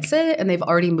everybody gets it and they've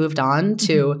already moved on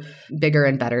to bigger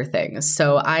and better things.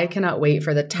 So I cannot wait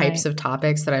for the types of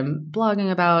topics that I'm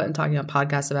blogging about and talking on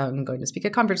podcasts about and going to speak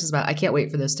at conferences about. I can't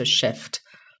wait for this to shift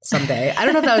someday. I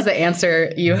don't know if that was the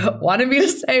answer you wanted me to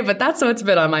say, but that's what's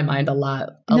been on my mind a lot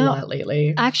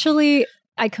lately. Actually,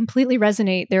 I completely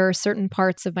resonate. There are certain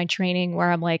parts of my training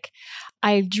where I'm like,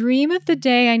 I dream of the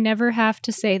day I never have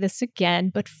to say this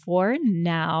again, but for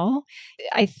now,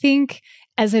 I think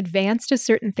as advanced as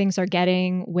certain things are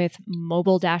getting with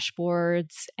mobile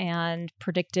dashboards and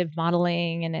predictive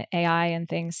modeling and AI and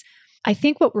things, I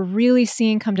think what we're really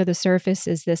seeing come to the surface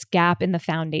is this gap in the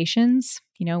foundations.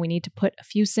 You know, we need to put a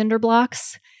few cinder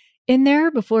blocks in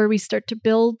there before we start to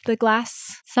build the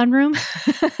glass sunroom.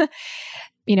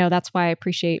 You know, that's why I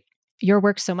appreciate your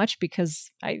work so much, because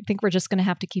I think we're just going to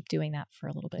have to keep doing that for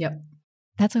a little bit. Yep.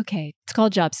 That's okay. It's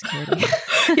called job security.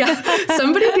 Yeah.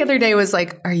 Somebody the other day was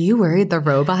like, are you worried the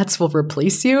robots will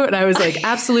replace you? And I was like,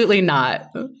 absolutely not.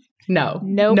 No.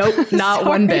 Nope. Not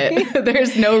one bit.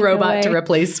 There's no robot to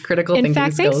replace critical thinking skills.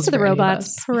 In fact, thanks to the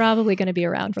robots, probably going to be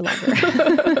around for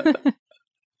longer.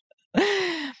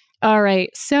 All right.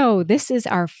 So this is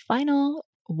our final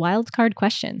wildcard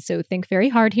question. So think very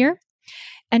hard here.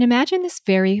 And imagine this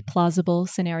very plausible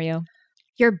scenario.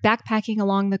 You're backpacking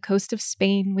along the coast of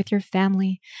Spain with your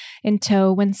family in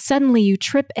tow when suddenly you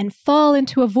trip and fall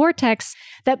into a vortex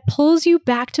that pulls you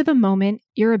back to the moment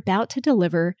you're about to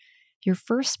deliver your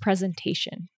first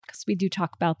presentation, because we do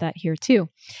talk about that here too.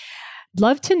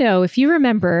 Love to know, if you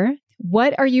remember,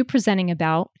 what are you presenting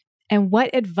about and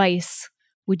what advice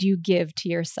would you give to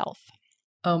yourself?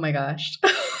 Oh my gosh.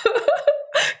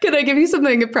 Can I give you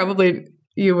something probably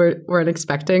you weren't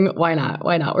expecting? Why not?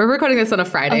 We're recording this on a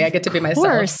Friday. I get to be myself.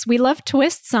 Of course. We love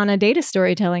twists on a data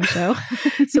storytelling show.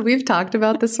 So we've talked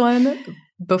about this one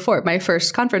before. My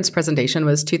first conference presentation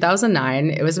was 2009.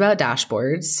 It was about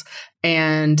dashboards.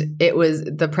 And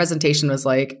the presentation was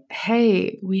like,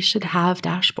 hey, we should have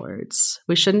dashboards.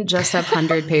 We shouldn't just have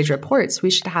 100-page reports. We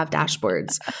should have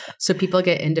dashboards so people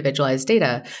get individualized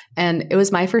data. And it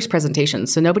was my first presentation.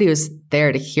 So nobody was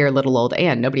there to hear little old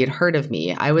Anne. Nobody had heard of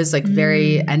me. I was like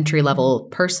very entry-level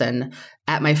person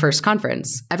at my first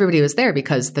conference. Everybody was there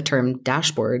because the term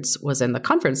dashboards was in the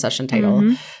conference session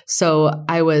title. So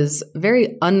I was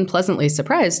very unpleasantly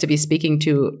surprised to be speaking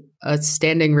to a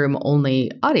standing room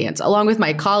only audience, along with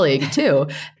my colleague too.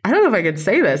 I don't know if I could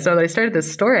say this. So I started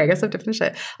this story. I guess I have to finish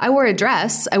it. I wore a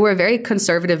dress. I wore a very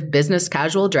conservative business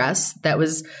casual dress that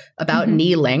was about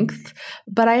knee length,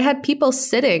 but I had people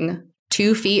sitting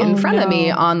 2 feet in front of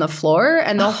me on the floor,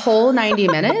 and the whole 90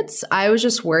 minutes, I was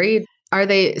just worried. Are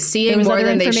they seeing more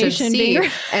than they should see?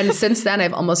 And since then,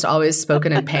 I've almost always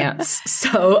spoken in pants.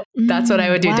 So that's what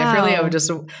I would do differently. I would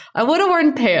have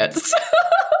worn pants.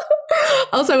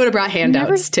 Also, I would have brought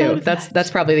handouts too.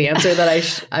 That's probably the answer that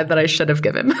I should have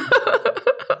given.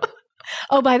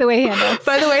 Oh, by the way,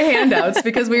 handouts.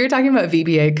 Because we were talking about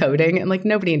VBA coding, and like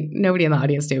nobody in the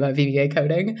audience knew about VBA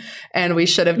coding, and we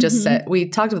should have just said, we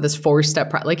talked about this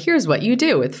 4-step like here's what you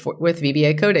do with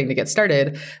VBA coding to get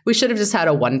started. We should have just had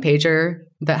a 1-pager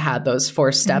that had those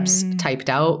 4 steps typed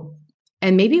out.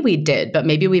 And maybe we did, but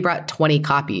maybe we brought 20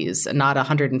 copies and not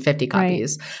 150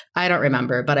 copies. Right. I don't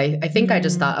remember, but I think I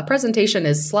just thought a presentation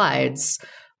is slides.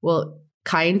 Well,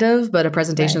 kind of, but a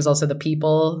presentation is also the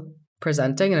people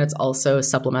presenting, and it's also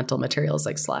supplemental materials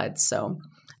like slides. So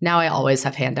now I always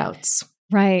have handouts.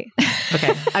 Right.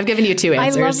 Okay. I've given you 2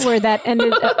 answers. I love where that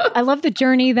ended. I love the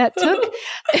journey that took.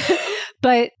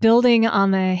 But building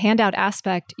on the handout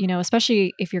aspect, you know,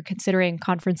 especially if you're considering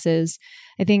conferences,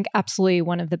 I think absolutely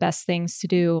one of the best things to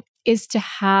do is to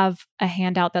have a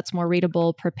handout that's more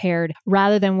readable, prepared,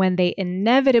 rather than when they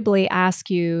inevitably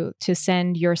ask you to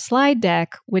send your slide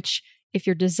deck, which if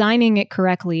you're designing it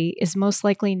correctly is most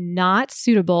likely not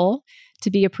suitable to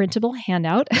be a printable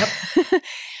handout. Yep.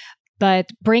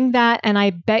 But bring that, and I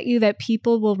bet you that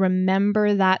people will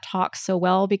remember that talk so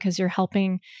well because you're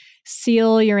helping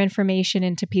seal your information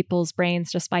into people's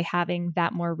brains just by having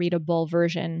that more readable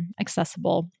version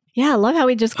accessible. Yeah, I love how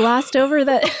we just glossed over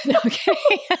that.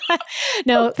 Okay.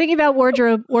 No, thinking about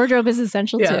wardrobe is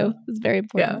essential too. It's very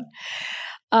important. Yeah.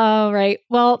 All right.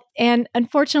 Well, and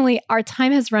unfortunately, our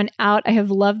time has run out. I have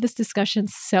loved this discussion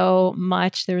so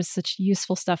much. There was such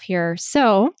useful stuff here.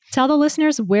 So tell the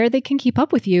listeners where they can keep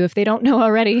up with you if they don't know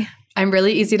already. I'm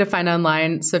really easy to find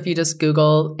online. So if you just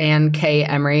Google Ann K.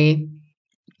 Emery,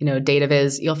 data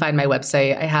viz, you'll find my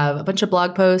website. I have a bunch of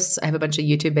blog posts. I have a bunch of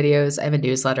YouTube videos. I have a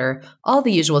newsletter, all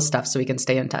the usual stuff so we can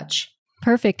stay in touch.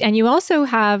 Perfect. And you also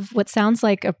have what sounds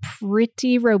like a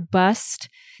pretty robust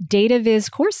data viz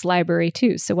course library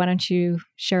too. So why don't you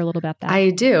share a little about that? I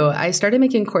do. I started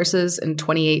making courses in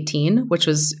 2018, which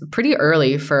was pretty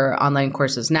early for online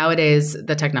courses. Nowadays,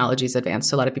 the technology's advanced,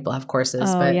 so a lot of people have courses.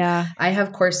 I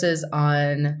have courses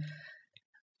on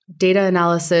data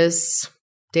analysis,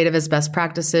 data viz best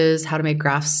practices, how to make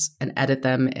graphs and edit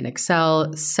them in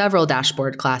Excel, several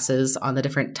dashboard classes on the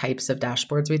different types of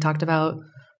dashboards we talked about,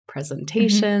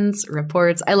 presentations,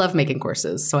 reports. I love making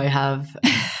courses. So I have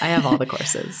all the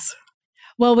courses.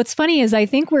 Well, what's funny is I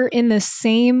think we're in the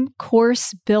same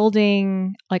course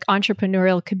building like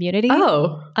entrepreneurial community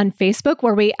on Facebook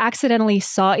where we accidentally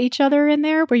saw each other in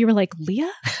there where you were like,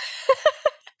 Leah?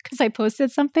 Because I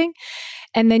posted something.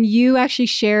 And then you actually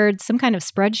shared some kind of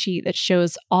spreadsheet that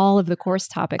shows all of the course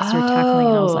topics you're tackling.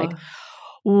 And I was like,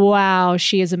 wow,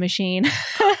 she is a machine.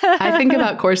 I think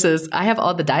about courses. I have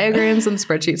all the diagrams and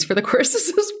spreadsheets for the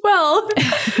courses as well.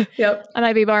 Yep. I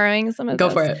might be borrowing some of those.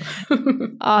 Go for it.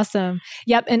 Awesome.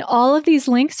 Yep. And all of these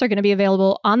links are going to be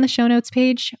available on the show notes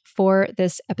page for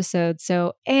this episode.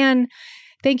 So, Ann,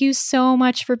 thank you so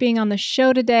much for being on the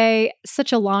show today.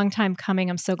 Such a long time coming.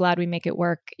 I'm so glad we make it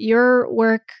work. Your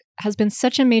work has been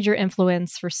such a major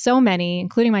influence for so many,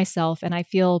 including myself, and I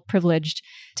feel privileged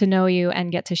to know you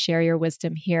and get to share your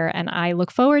wisdom here. And I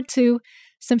look forward to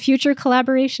some future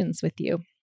collaborations with you.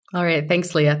 All right.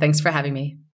 Thanks, Leah. Thanks for having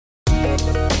me.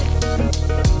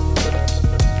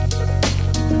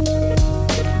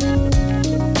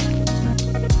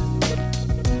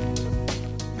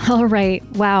 All right.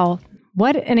 Wow.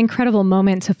 What an incredible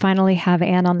moment to finally have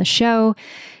Ann on the show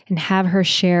and have her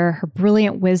share her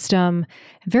brilliant wisdom,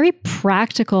 very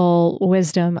practical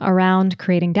wisdom around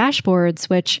creating dashboards,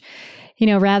 which,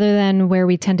 rather than where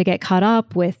we tend to get caught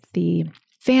up with the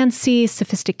fancy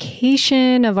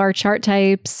sophistication of our chart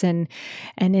types and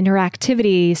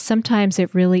interactivity, sometimes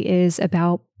it really is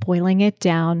about boiling it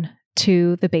down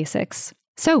to the basics.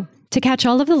 So, to catch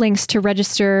all of the links to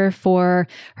register for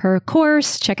her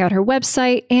course, check out her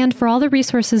website, and for all the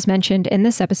resources mentioned in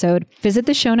this episode, visit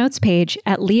the show notes page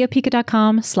at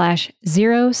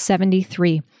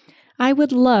leahpica.com/073. I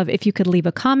would love if you could leave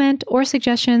a comment or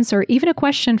suggestions or even a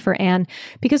question for Ann,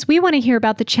 because we want to hear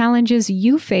about the challenges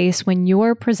you face when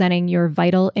you're presenting your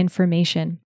vital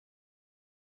information.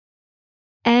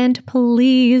 And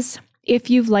please, if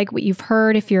you've liked what you've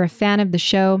heard, if you're a fan of the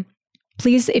show,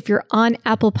 please, if you're on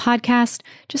Apple Podcast,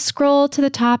 just scroll to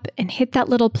the top and hit that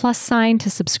little plus sign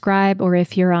to subscribe. Or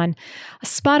if you're on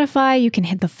Spotify, you can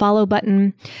hit the follow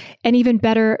button. And even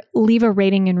better, leave a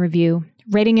rating and review.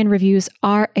 Rating and reviews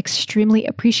are extremely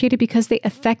appreciated because they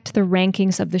affect the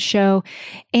rankings of the show.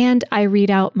 And I read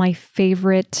out my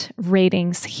favorite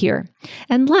ratings here.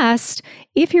 And last,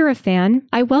 if you're a fan,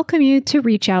 I welcome you to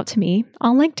reach out to me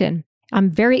on LinkedIn. I'm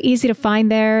very easy to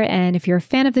find there. And if you're a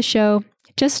fan of the show,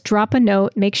 just drop a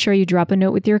note. Make sure you drop a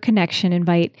note with your connection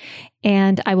invite,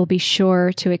 and I will be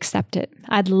sure to accept it.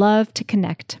 I'd love to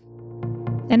connect.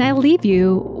 And I leave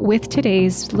you with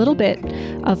today's little bit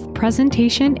of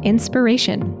presentation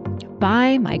inspiration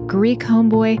by my Greek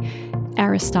homeboy,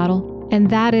 Aristotle. And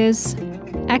that is,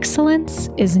 excellence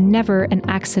is never an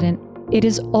accident. It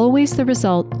is always the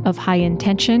result of high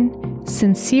intention,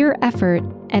 sincere effort,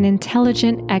 and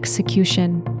intelligent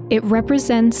execution. It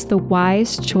represents the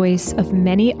wise choice of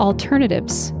many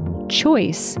alternatives.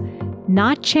 Choice,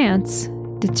 not chance,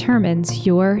 determines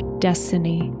your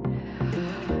destiny.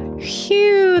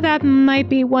 Phew, that might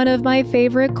be one of my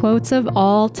favorite quotes of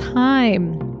all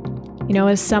time.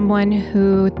 As someone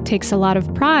who takes a lot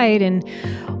of pride in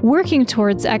working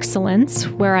towards excellence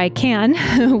where I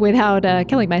can without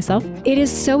killing myself, it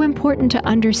is so important to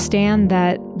understand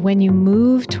that when you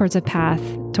move towards a path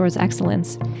towards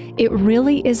excellence, it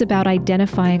really is about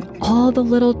identifying all the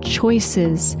little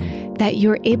choices that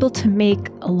you're able to make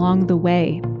along the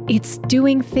way. It's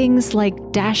doing things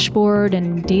like dashboard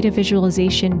and data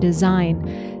visualization design,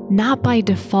 not by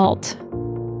default,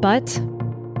 but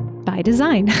by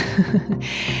design.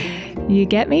 You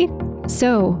get me?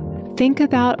 So think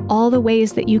about all the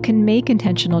ways that you can make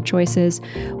intentional choices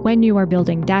when you are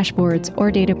building dashboards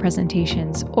or data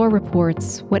presentations or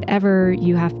reports, whatever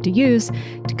you have to use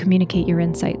to communicate your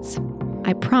insights.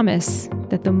 I promise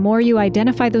that the more you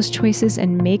identify those choices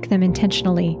and make them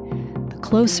intentionally, the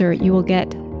closer you will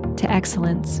get to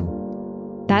excellence.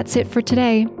 That's it for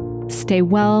today. Stay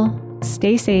well,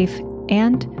 stay safe,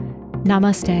 and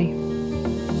namaste.